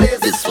 Dust the place.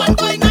 This one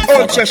going on.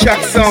 Ultra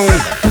Shock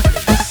Sound.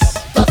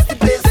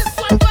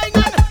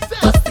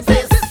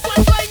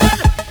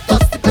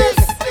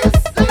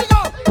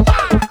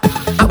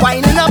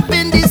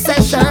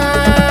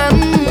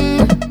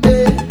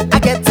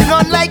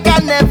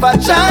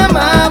 Jam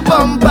a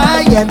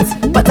bumper yet,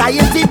 but I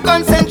ain't deep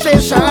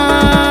concentration.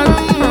 And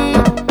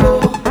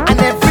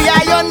every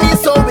eye on me,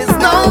 so is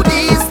now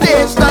the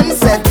stage done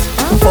set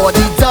for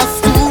the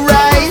dust to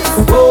rise.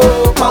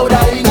 Oh,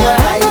 powder in your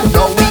eye.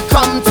 Now we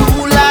come to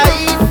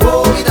life.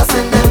 Oh, we just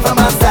send them from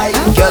our side.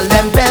 Girl,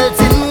 them belt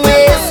in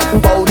waist,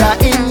 powder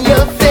in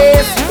your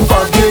face,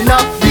 fogging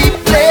up the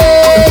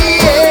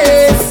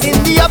place.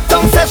 In the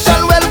uptown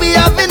session, well, we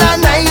having a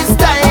nice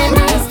time.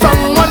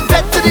 From one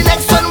bed to the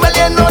next one, well,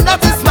 you know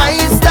that is my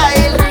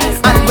style.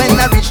 And when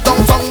I reach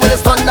downtown, well,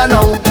 it's thunder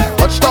now.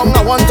 Touchdown,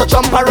 I want to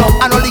jump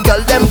around. And all the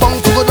girl them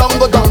bound to go down,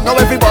 go down. Now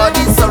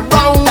everybody's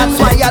around. That's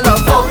why I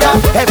love powder.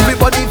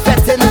 Everybody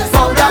fetting it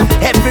powder.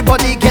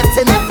 Everybody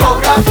getting it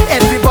powder.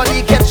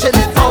 Everybody catching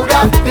it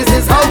powder. This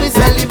is how we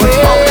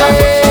celebrate powder.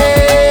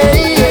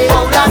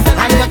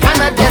 And you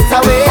cannot get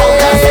away.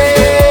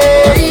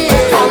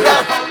 Powder.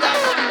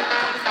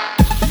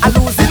 I'm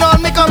losing all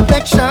my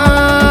complexion.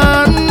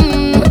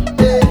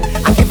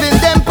 I'm giving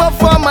them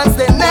performance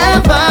they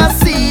never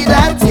see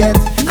that yet.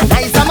 And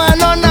I's a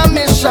man on a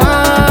mission.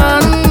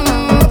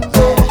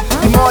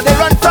 The more they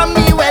run from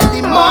me, well,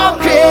 the more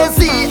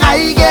crazy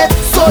I get.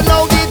 So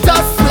now the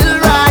dust will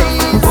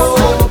rise.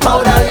 Oh,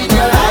 powder in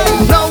your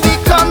eye. Now we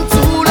come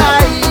to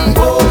life.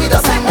 Oh, we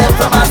just send them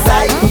from our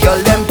side. Girl,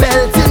 them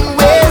belt in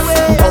waist,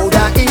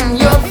 powder in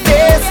your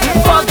face,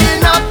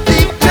 fogging up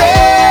the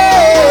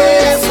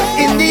place.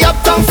 In the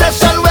uptown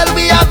session, well,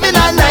 we having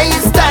a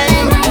nice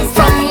time.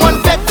 From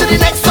one bed to the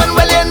next one,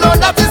 well, you know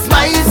that is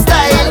my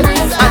style.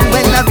 And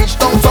when I reach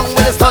downtown,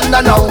 well, it's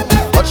thunder now.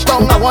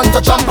 Touchdown, I want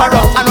to jump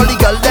around. And all the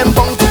girl them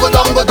bound to go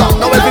down, go down.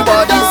 Now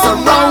everybody's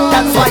around.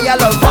 That's why I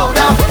love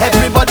powder.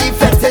 Everybody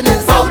fetting it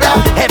powder.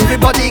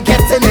 Everybody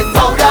getting it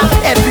powder.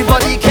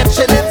 Everybody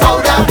catching it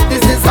powder.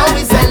 This is how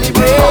we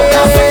celebrate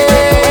powder.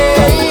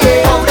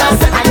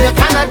 And you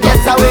cannot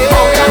get away.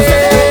 Powder.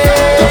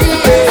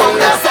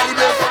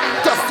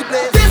 Just to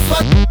play this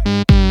one.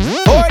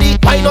 40,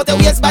 why not the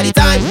waste by the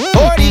time?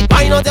 40,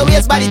 why not the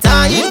waste by the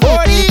time?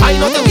 40, why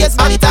not the waste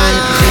by the time?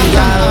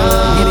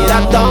 Give me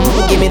that tongue,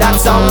 give me that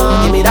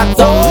song, give me that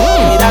tongue,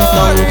 give me that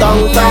tongue.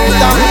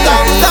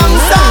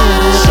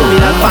 Show me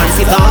that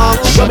fancy tongue,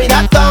 show me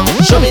that tongue,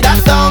 show me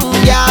that tongue,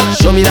 yeah.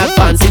 Show me that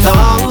fancy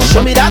tongue,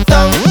 show me that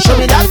tongue, show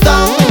me that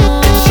tongue,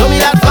 show me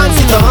that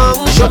fancy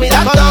tongue, show me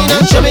that tongue,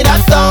 show me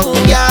that tongue,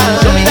 yeah.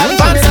 Show me that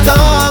fancy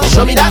tongue,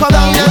 show me that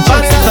tongue,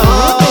 fancy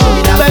tongue, show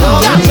me that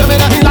tongue. Show me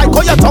that like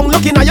how your tongue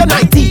looking at your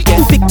 90.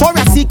 Get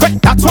Victoria's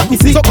Secret, that's what me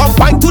see. So come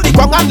wine to the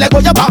ground and let go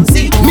your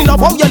bouncy. Me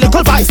love how your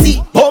little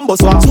vicey, humble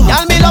swag.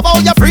 Y'all me love how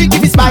your freaky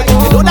is spike.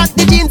 You know that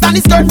the jeans and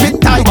the skirt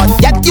fit tight, but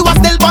yet you are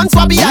still born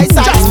swabby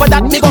eyesight. Just for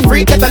that me go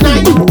freak at the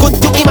night.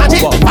 Good to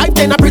imagine. Pipe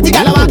then a pretty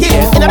gal walk in.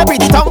 In a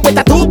pretty tongue with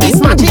a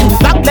two-piece matching.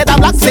 Black leather,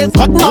 black silk,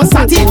 cut no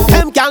satin.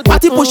 Gal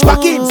party push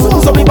back in.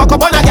 So me buck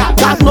up on a gal.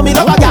 God know me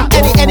love a gal.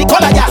 Any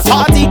color gal.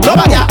 Party club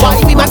a gal.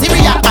 Why be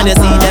material? And you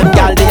see them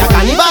gal they a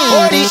carnival.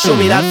 Show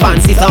me that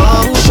fancy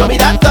tongue. Show me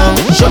that tongue.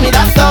 Show me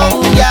that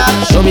tongue. Yeah.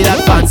 Show me that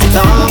fancy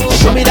tongue.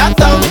 Show me that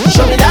tongue.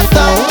 Show me that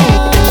tongue.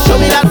 Show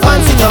me that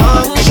fancy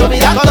tongue. Show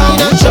me that tongue.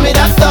 Show me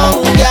that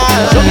tongue. Yeah.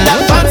 Show me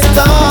that fancy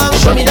tongue.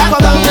 Show me that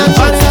tongue.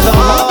 Fancy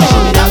tongue.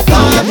 Show me that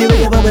tongue.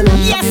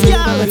 Yes,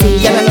 yeah.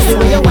 Yeah, I love the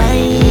way you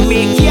whine.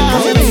 Make ya.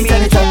 Yeah,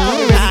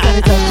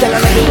 I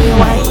love the way you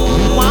whine.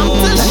 Want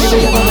to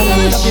show you.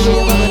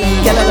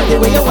 Yeah, I love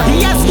the way you whine.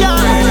 Yes, yeah.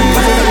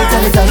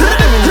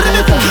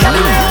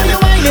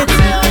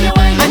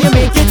 And you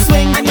make it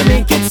swing. And you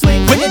make it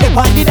swing. When you dip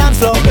on the dance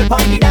floor, dip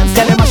on the dance.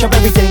 Tell them mash up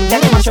everything.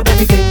 Tell them mash up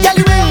everything. Yeah,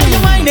 the way you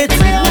whine it.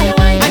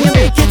 And you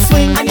make it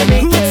swing. And you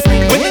make it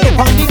swing. When you dip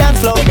on the dance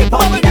floor, dip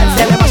on the dance.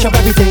 Tell them mash up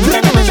everything.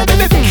 Tell them mash up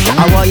everything.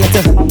 I want you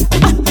to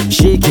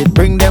shake it.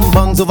 Bring them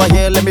bungs over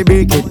here. Let me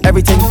bake it.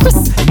 Everything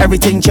crisp.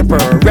 everything chipper.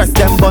 Rest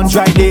them buns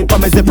right there for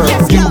my zipper.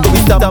 You go be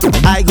stop,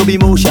 I go be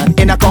motion.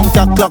 In a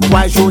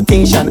counterclockwise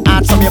rotation.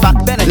 Arch from your back,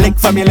 lick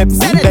from your lips,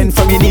 bend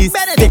from your knees,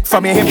 stick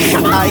from your hips.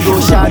 I go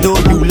shadow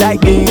you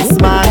like this,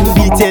 man.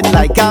 Beat it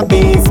like a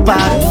bass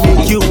band.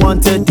 Make you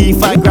want to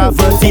defy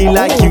gravity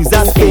like you's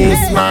a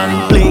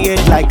spaceman. Play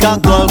it like a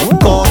golf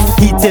course,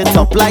 heat it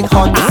up like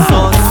hot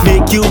sauce.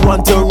 Make you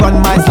want to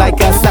run miles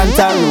like a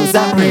Santa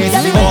Rosa race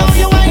horse.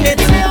 You wind it,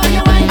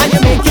 and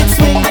you make it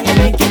swing, and you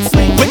make it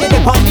swing. When you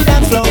dip on the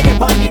dance floor, girl, you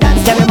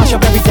mash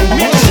up everything.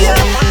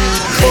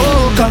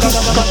 Oh gosh,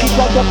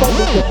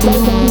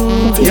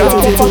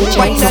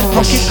 wind that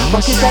pocket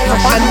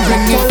and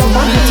bring it to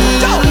me.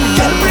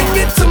 Girl, bring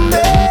it to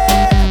me.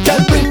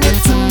 Girl, bring it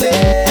to me.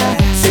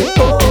 Say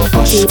oh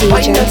gosh,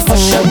 wind that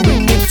push and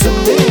bring it to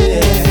me.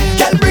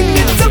 Girl, bring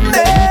it to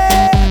me.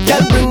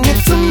 Girl, bring it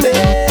to me.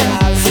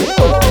 Say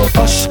oh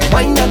gosh,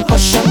 wind that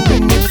push and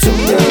bring it to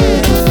me.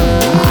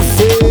 I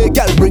say,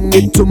 girl, bring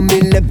it to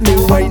me. Let me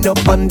wind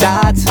up on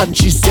that. And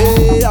she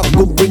say, I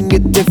go bring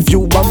it if you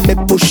want me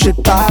push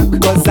it back.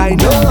 Cause I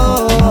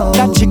know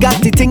that she got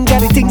the thing,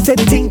 say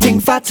the thing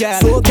fat.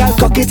 So girl,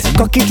 cock it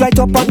right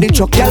up on the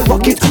truck. Girl,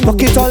 walk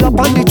it all up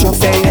on the truck.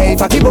 Say, hey,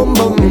 fatty bum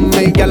bum.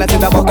 Hey, girl, I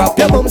said I walk up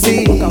your bum,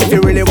 see. If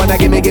you really wanna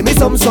give me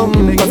some.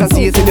 Cause I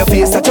see it in your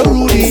face that you're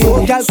rudy.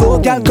 So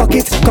girl, cock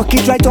it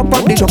right up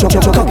on the truck.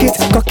 Cock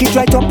it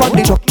right up on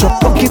the truck.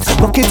 Walk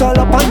it all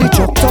up on the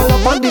truck,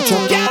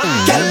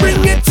 Girl,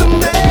 bring it to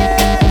me.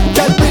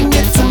 Girl, bring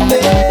it to me.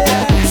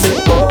 Say,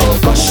 oh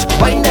gosh,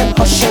 wine and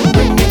hush and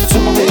bring it to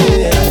me.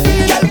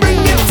 Girl,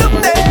 bring it to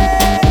me.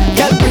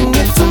 Girl, bring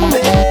it to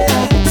me.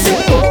 Say,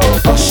 oh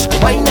gosh,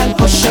 wine and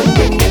hush and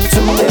bring it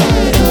to me.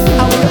 I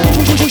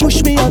want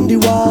push me on the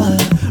wall,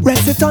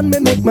 rest it on me,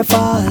 make me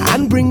fall,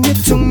 and bring it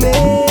to me.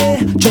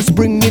 Just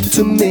bring it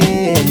to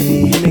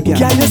me.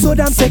 Girl, you're so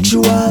damn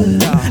sexual,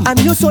 and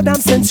you're so damn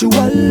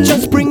sensual.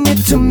 Just bring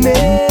it to me.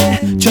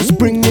 Just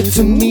bring it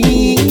to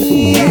me.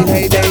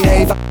 Hey.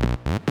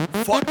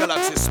 Fuck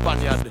Galaxy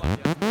Spaniard.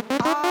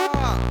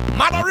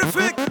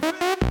 Manorific.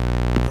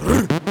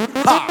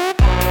 Ha.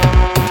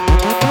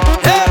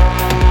 Hey.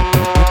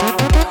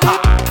 Ha.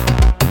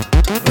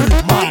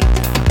 Man.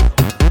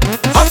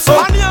 I'm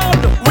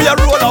Spaniard. We are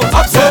roll out.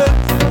 I'm so.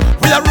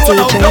 We are roll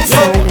out. I'm so.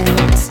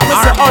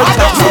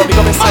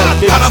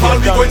 Carnival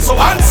be going so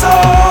and so.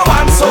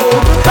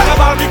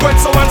 Carnival be going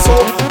so and so.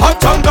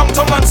 Uptown,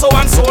 downtown and so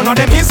and so. Now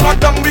them East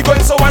Lockdown be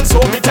going so and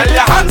so. Me tell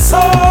ya and so.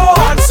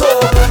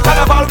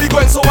 Carnival be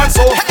going so and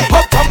so.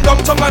 Uptown,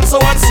 downtown and so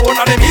and so.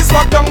 Now them East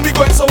Lockdown be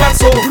going so and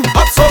so.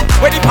 Up so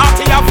where the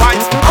party have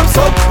vibes. Up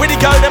so where the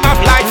girl them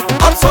have light.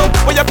 Up so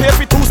where you pay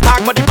for 2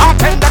 stag, but the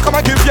bartender come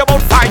and give you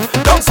about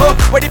 5. Down so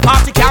where the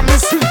party can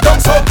miss. Down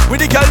so where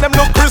the girl them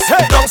look Chris.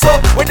 Down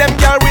so where them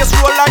girl waist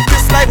roll like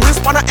this, like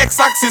wrist on a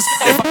X-axis.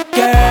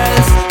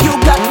 Girls, you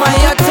got my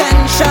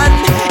attention.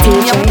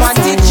 In your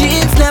panty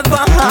jeans, never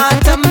hard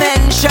to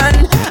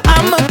mention.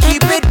 I'ma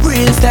keep it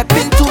real, step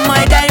into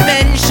my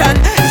dimension.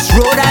 It's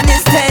road and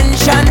it's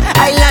tension,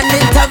 island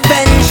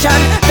intervention.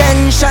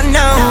 Tension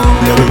now.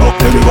 Let me walk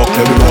now.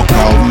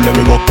 Let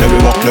me walk.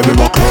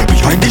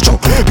 Behind the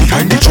truck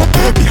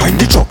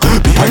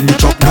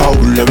now.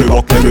 Let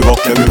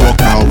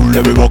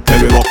me walk now.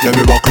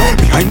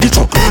 Behind the truck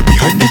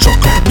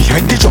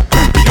now.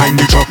 Behind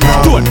the truck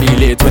now. Don't be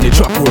late when the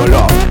truck roll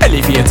off.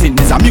 Elevating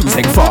is a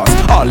music fast.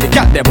 All the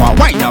got them want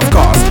wine of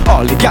course.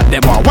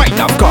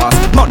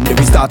 Monday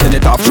we starting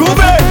it off, Juve.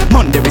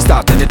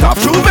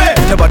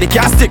 Nobody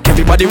can stick,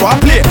 everybody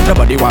want play.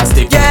 Nobody want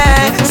stick.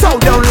 Yeah, so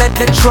don't let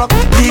the truck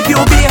leave you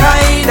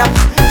behind.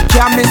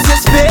 Can't miss your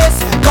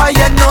space, cause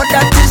you know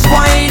that is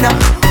wine.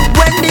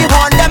 When they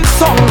horn them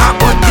song, I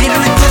go deal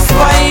with the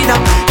spine.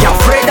 You're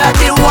afraid of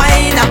the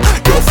wine,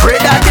 you're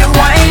afraid of the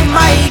wine,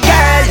 my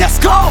girl. Let's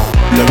go.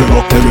 Let me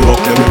walk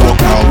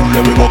now.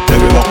 Let me walk.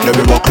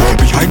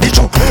 Behind the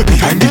truck now.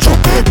 Let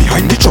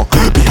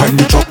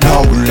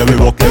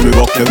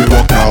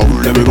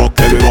me walk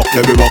now.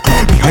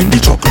 Behind the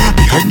truck now.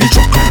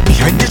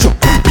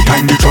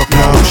 Behind the truck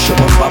now. Push your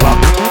bumper back,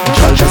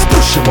 girl, just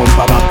push your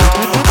bumper back.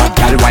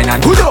 Girl, wine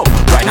and good up.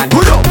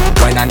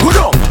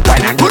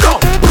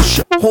 Push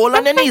your. Hold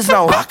on your knees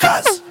now,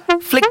 backers.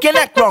 Flick your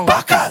neck wrong,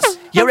 backers.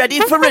 You ready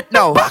for it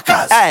now,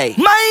 backers? Hey,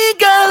 my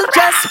girl,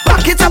 just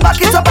back it up.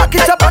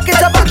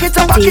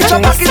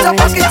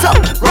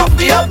 Rough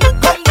me up,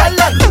 come girl,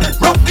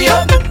 rough me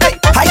up. Hey,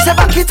 I say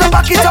back it up.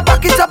 Rough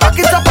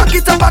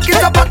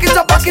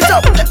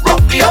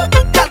me up,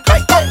 girl,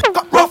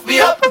 rough me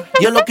up.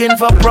 You're looking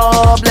for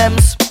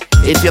problems.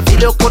 If you feel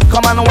you could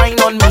come and whine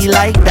on me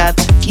like that,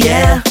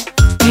 yeah.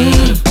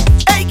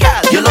 Hey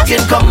girl, you're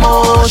looking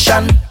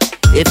commotion.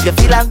 If you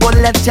feel I'm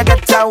gonna let you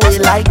get away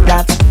like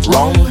that,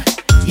 wrong,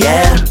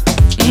 yeah.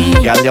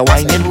 Girl, you're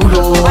whining good,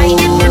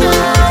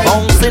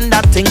 bouncing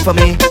that thing for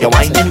me. You're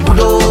whining good,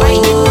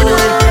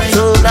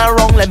 turn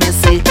around, let me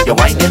see. You're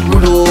whining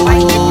good,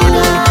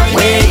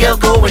 where you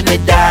going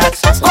with that?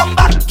 Come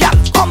back, girl,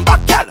 come back.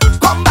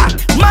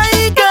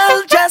 My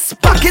girl, just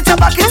back it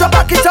up.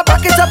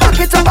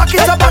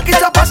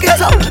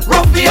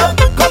 Rough me up,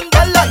 come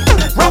girl,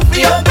 rough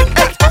me up.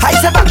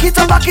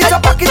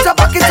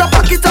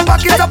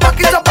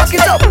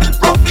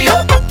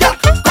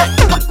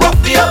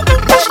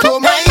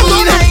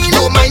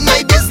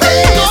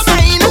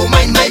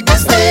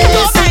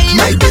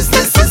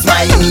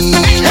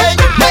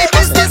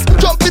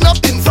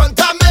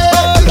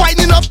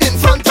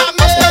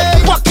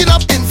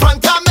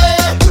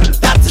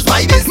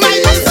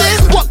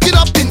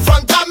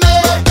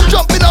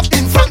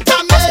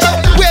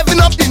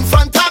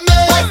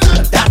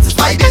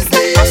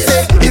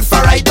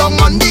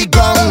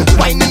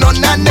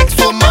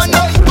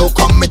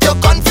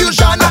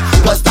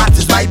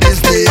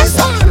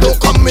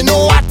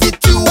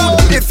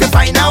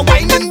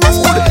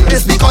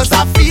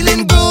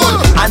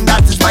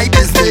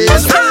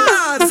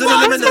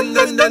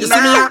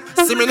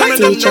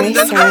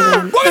 DJ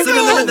Silent.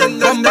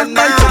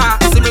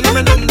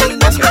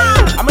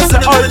 I'ma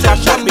say all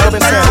cash and big up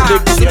yourself,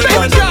 big city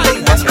gun.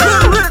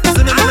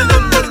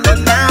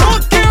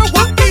 Don't care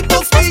what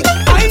people speak.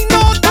 I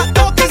know that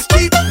talk is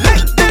cheap.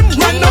 Let them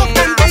run up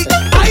and beat.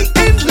 I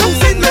ain't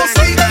losing no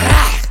sleep.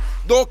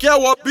 Don't care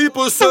what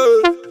people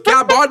say.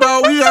 Can't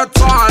bother we at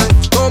all.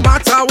 No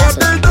matter what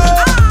they do,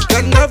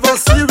 can never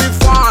see we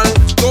fall.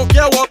 Don't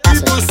care what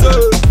people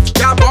say.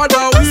 Can't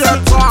bother we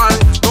at all.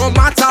 No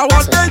matter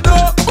what they do.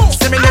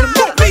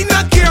 We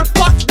not care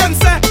what them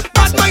say.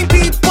 Bad mind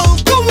people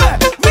go away.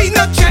 We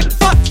not check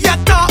what you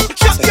talk.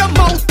 Shut your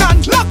mouth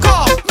and lock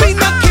off. We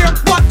not care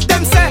what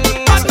them say.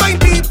 Bad mind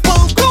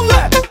people go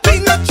away. We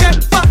not check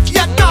what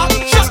you talk.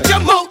 Shut your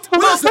mouth.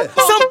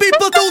 Some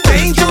people too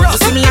dangerous.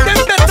 Them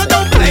better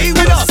don't play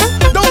with us.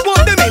 Don't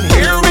want them in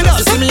here with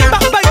us.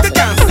 Backbite they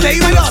can't stay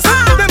with us.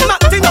 Them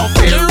not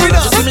interfere with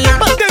us.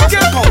 But them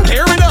can't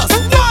compare with us.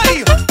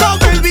 Why? How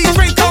will we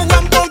drink our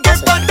rum? Don't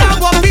get bad down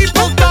what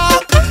people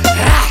talk.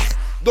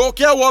 Don't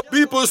care what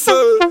people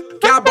say.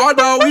 Can't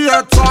bother we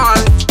at all.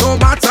 No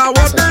matter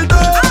what they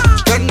do,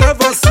 can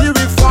never see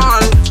we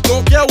fall.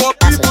 Don't care what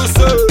people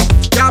say.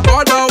 Can't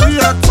bother we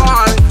at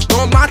all.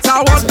 No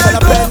matter what they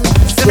do.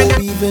 Don't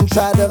even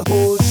try to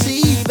hold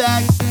she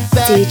back.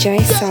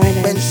 DJ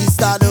Silent. When she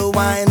started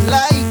whine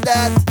like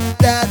that.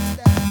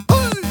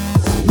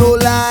 No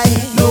lie,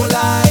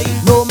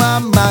 no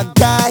mama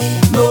guy,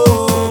 no.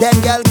 Them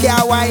girl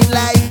can't whine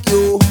like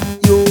you.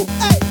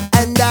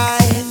 And I,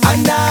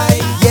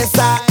 yes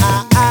I.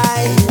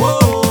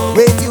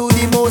 Rate you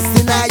the most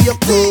in your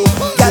crew.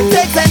 Girl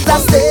take center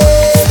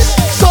stage,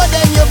 show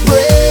them you're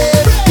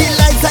brave. The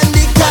lights and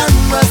the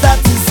cameras,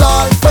 that is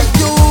all for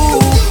you.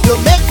 You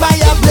make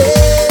fire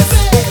blaze,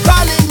 they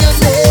calling your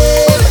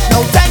name.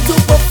 No time to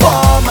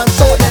perform and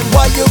show them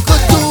what you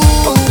could do.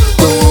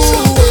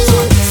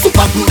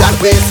 Super do that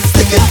waist,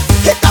 stick it.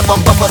 Hit that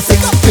bumper for 6,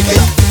 pick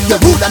it.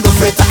 You're rude and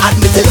afraid to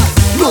admit it.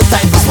 No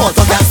time for small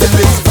talk and sip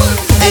it.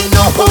 Ain't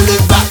no holding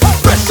back.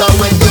 Pressure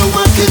when you're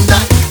working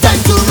that. Time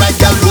to ride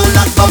your roll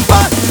that bumper.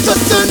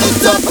 Just turn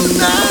it up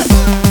now.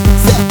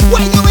 Say,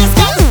 why you waist,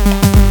 girl?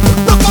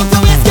 Rock out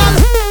your waist, girl.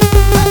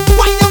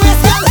 Why you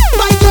waist, girl?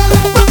 My girl,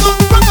 rock out.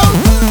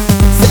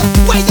 Say,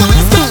 why you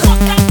waist, girl?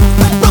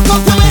 Rock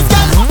out your waist,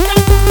 girl.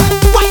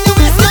 Why you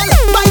waist, girl?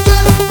 My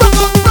girl, rock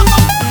out.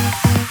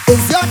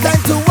 It's your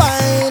time to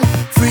whine.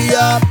 Free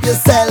up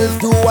yourself.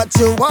 Do what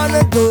you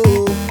wanna do.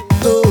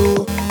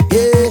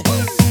 Yeah.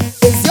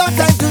 It's your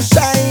time to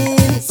shine.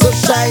 So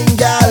shine,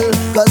 girl.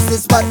 Cause the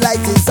spotlight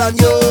is on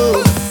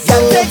you.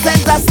 Girl, take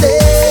center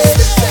stage.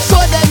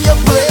 Show them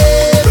you're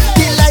brave.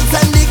 The lights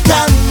and the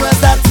cameras,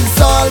 that is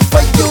all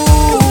for you.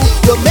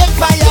 You make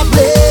fire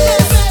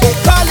blaze. They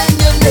calling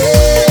your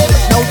name.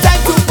 No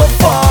time to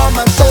perform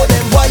and show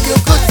them what you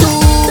could do.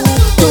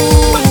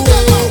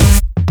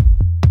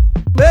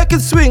 Make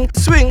it swing.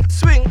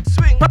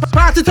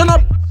 Party turn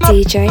up.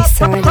 DJ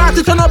Silent.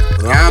 Party turn up.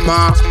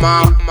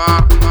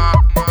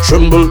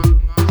 Tremble.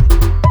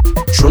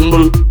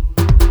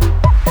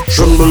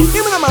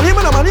 Give me the man.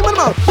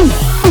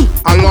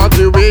 I love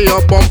the way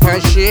your bumper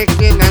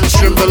shaking and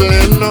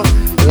trembling,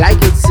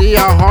 like you see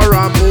a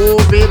horror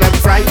movie that's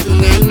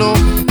frightening.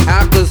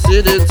 I can see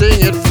the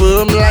thing, it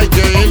firm like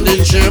you're in the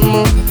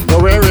gym.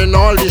 You're wearing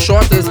all the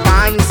shortest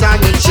pants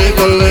and you're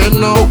jiggling.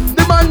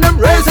 The man them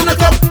raising the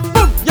cup.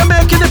 You're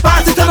making the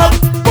party turn up.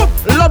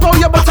 Love how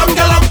your bottom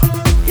girl up.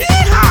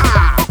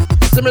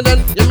 See me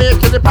then, You're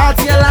making the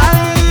party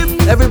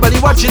alive. Everybody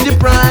watching the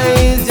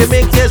prize. You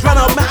make tears run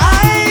out my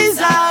eyes.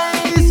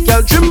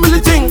 Girl, tremble the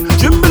ting.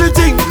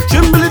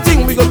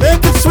 We gon'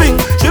 make it swing.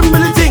 Tremble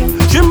the ting.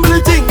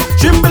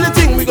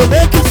 We gon'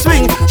 make it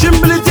swing.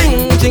 Tremble the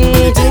ting.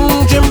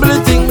 Tremble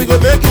the ting. We gon'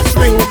 make it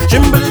swing.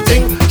 Tremble the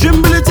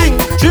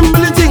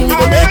ting. We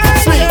gon' make it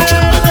swing.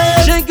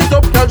 Shake it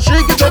up, girl,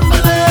 shake it up.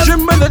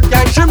 Tremble it,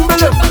 girl, tremble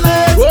it.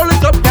 roll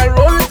it up, girl,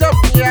 roll it up,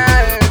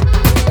 yeah.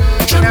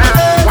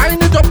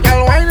 Wind it up,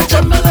 girl, wind it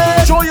up.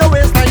 Show your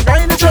waistline,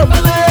 wind it up.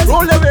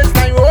 Roll your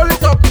waistline, roll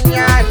it up,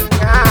 yeah.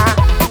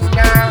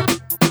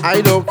 I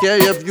don't care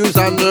if you're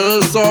a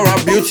nurse or a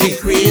beauty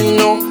queen,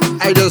 no.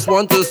 I just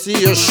want to see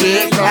you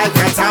shake like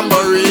a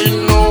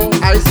tambourine, no.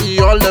 I see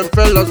all them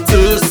fellas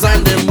thirst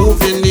and they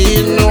moving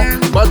in, no.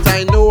 But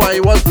I know I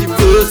was the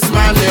first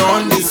man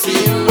on the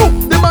scene.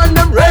 The man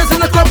them raising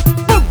the cup.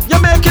 You're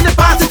making the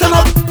party turn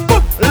up.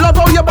 Love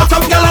how your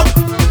bottom girl up.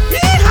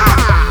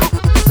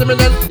 See me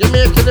then, you're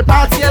making the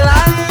party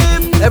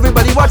alive.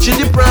 Everybody watching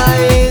the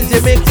prize.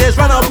 You make tears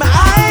run out my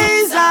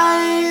eyes.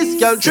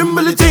 Girl,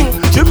 tremble the ting.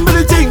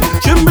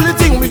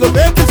 We gon'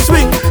 make it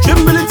swing.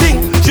 Tremble the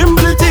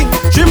ting.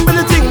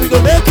 We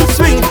gon' make it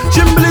swing.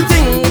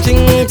 Tremble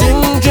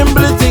the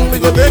ting. We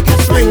gon' make it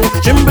swing.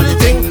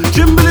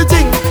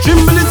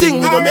 Tremble the ting.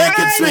 We gon' make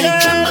it swing.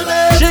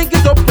 Shake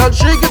it up, girl,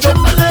 shake it up.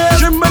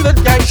 Tremble it,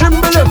 girl,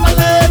 tremble it.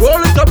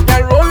 Roll it up,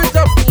 girl, roll it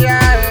up,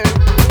 yeah.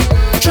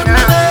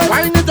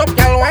 Wind it up,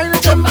 girl, wind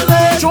it up.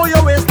 Show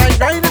your waistline,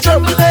 wind it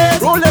up.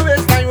 Roll your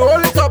waistline, roll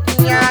it up,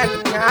 yeah.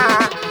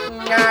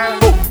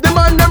 The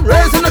man them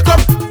raising the cup.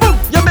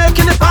 You're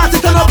making the party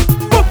turn up.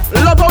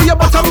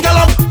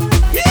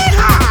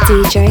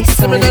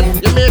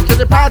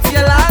 the party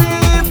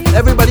alive.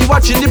 Everybody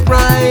watching the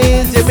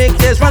prize. You make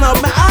tears run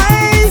out my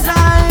eyes.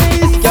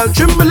 Girl,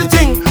 tremble the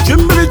ting,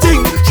 tremble the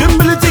ting,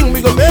 tremble the ting.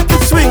 We gon' make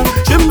it swing.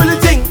 Tremble the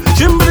ting,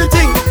 tremble the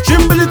ting,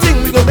 tremble the ting.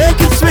 We gon' make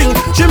it swing.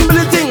 Tremble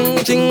the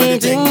ting, ting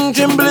ting,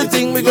 tremble the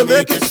ting. We gon'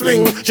 make it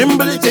swing.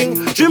 Tremble the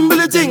ting, tremble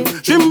the ting,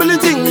 tremble the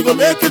ting. We gon'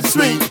 make it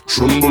swing.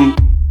 Tremble,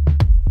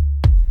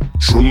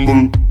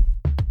 tremble.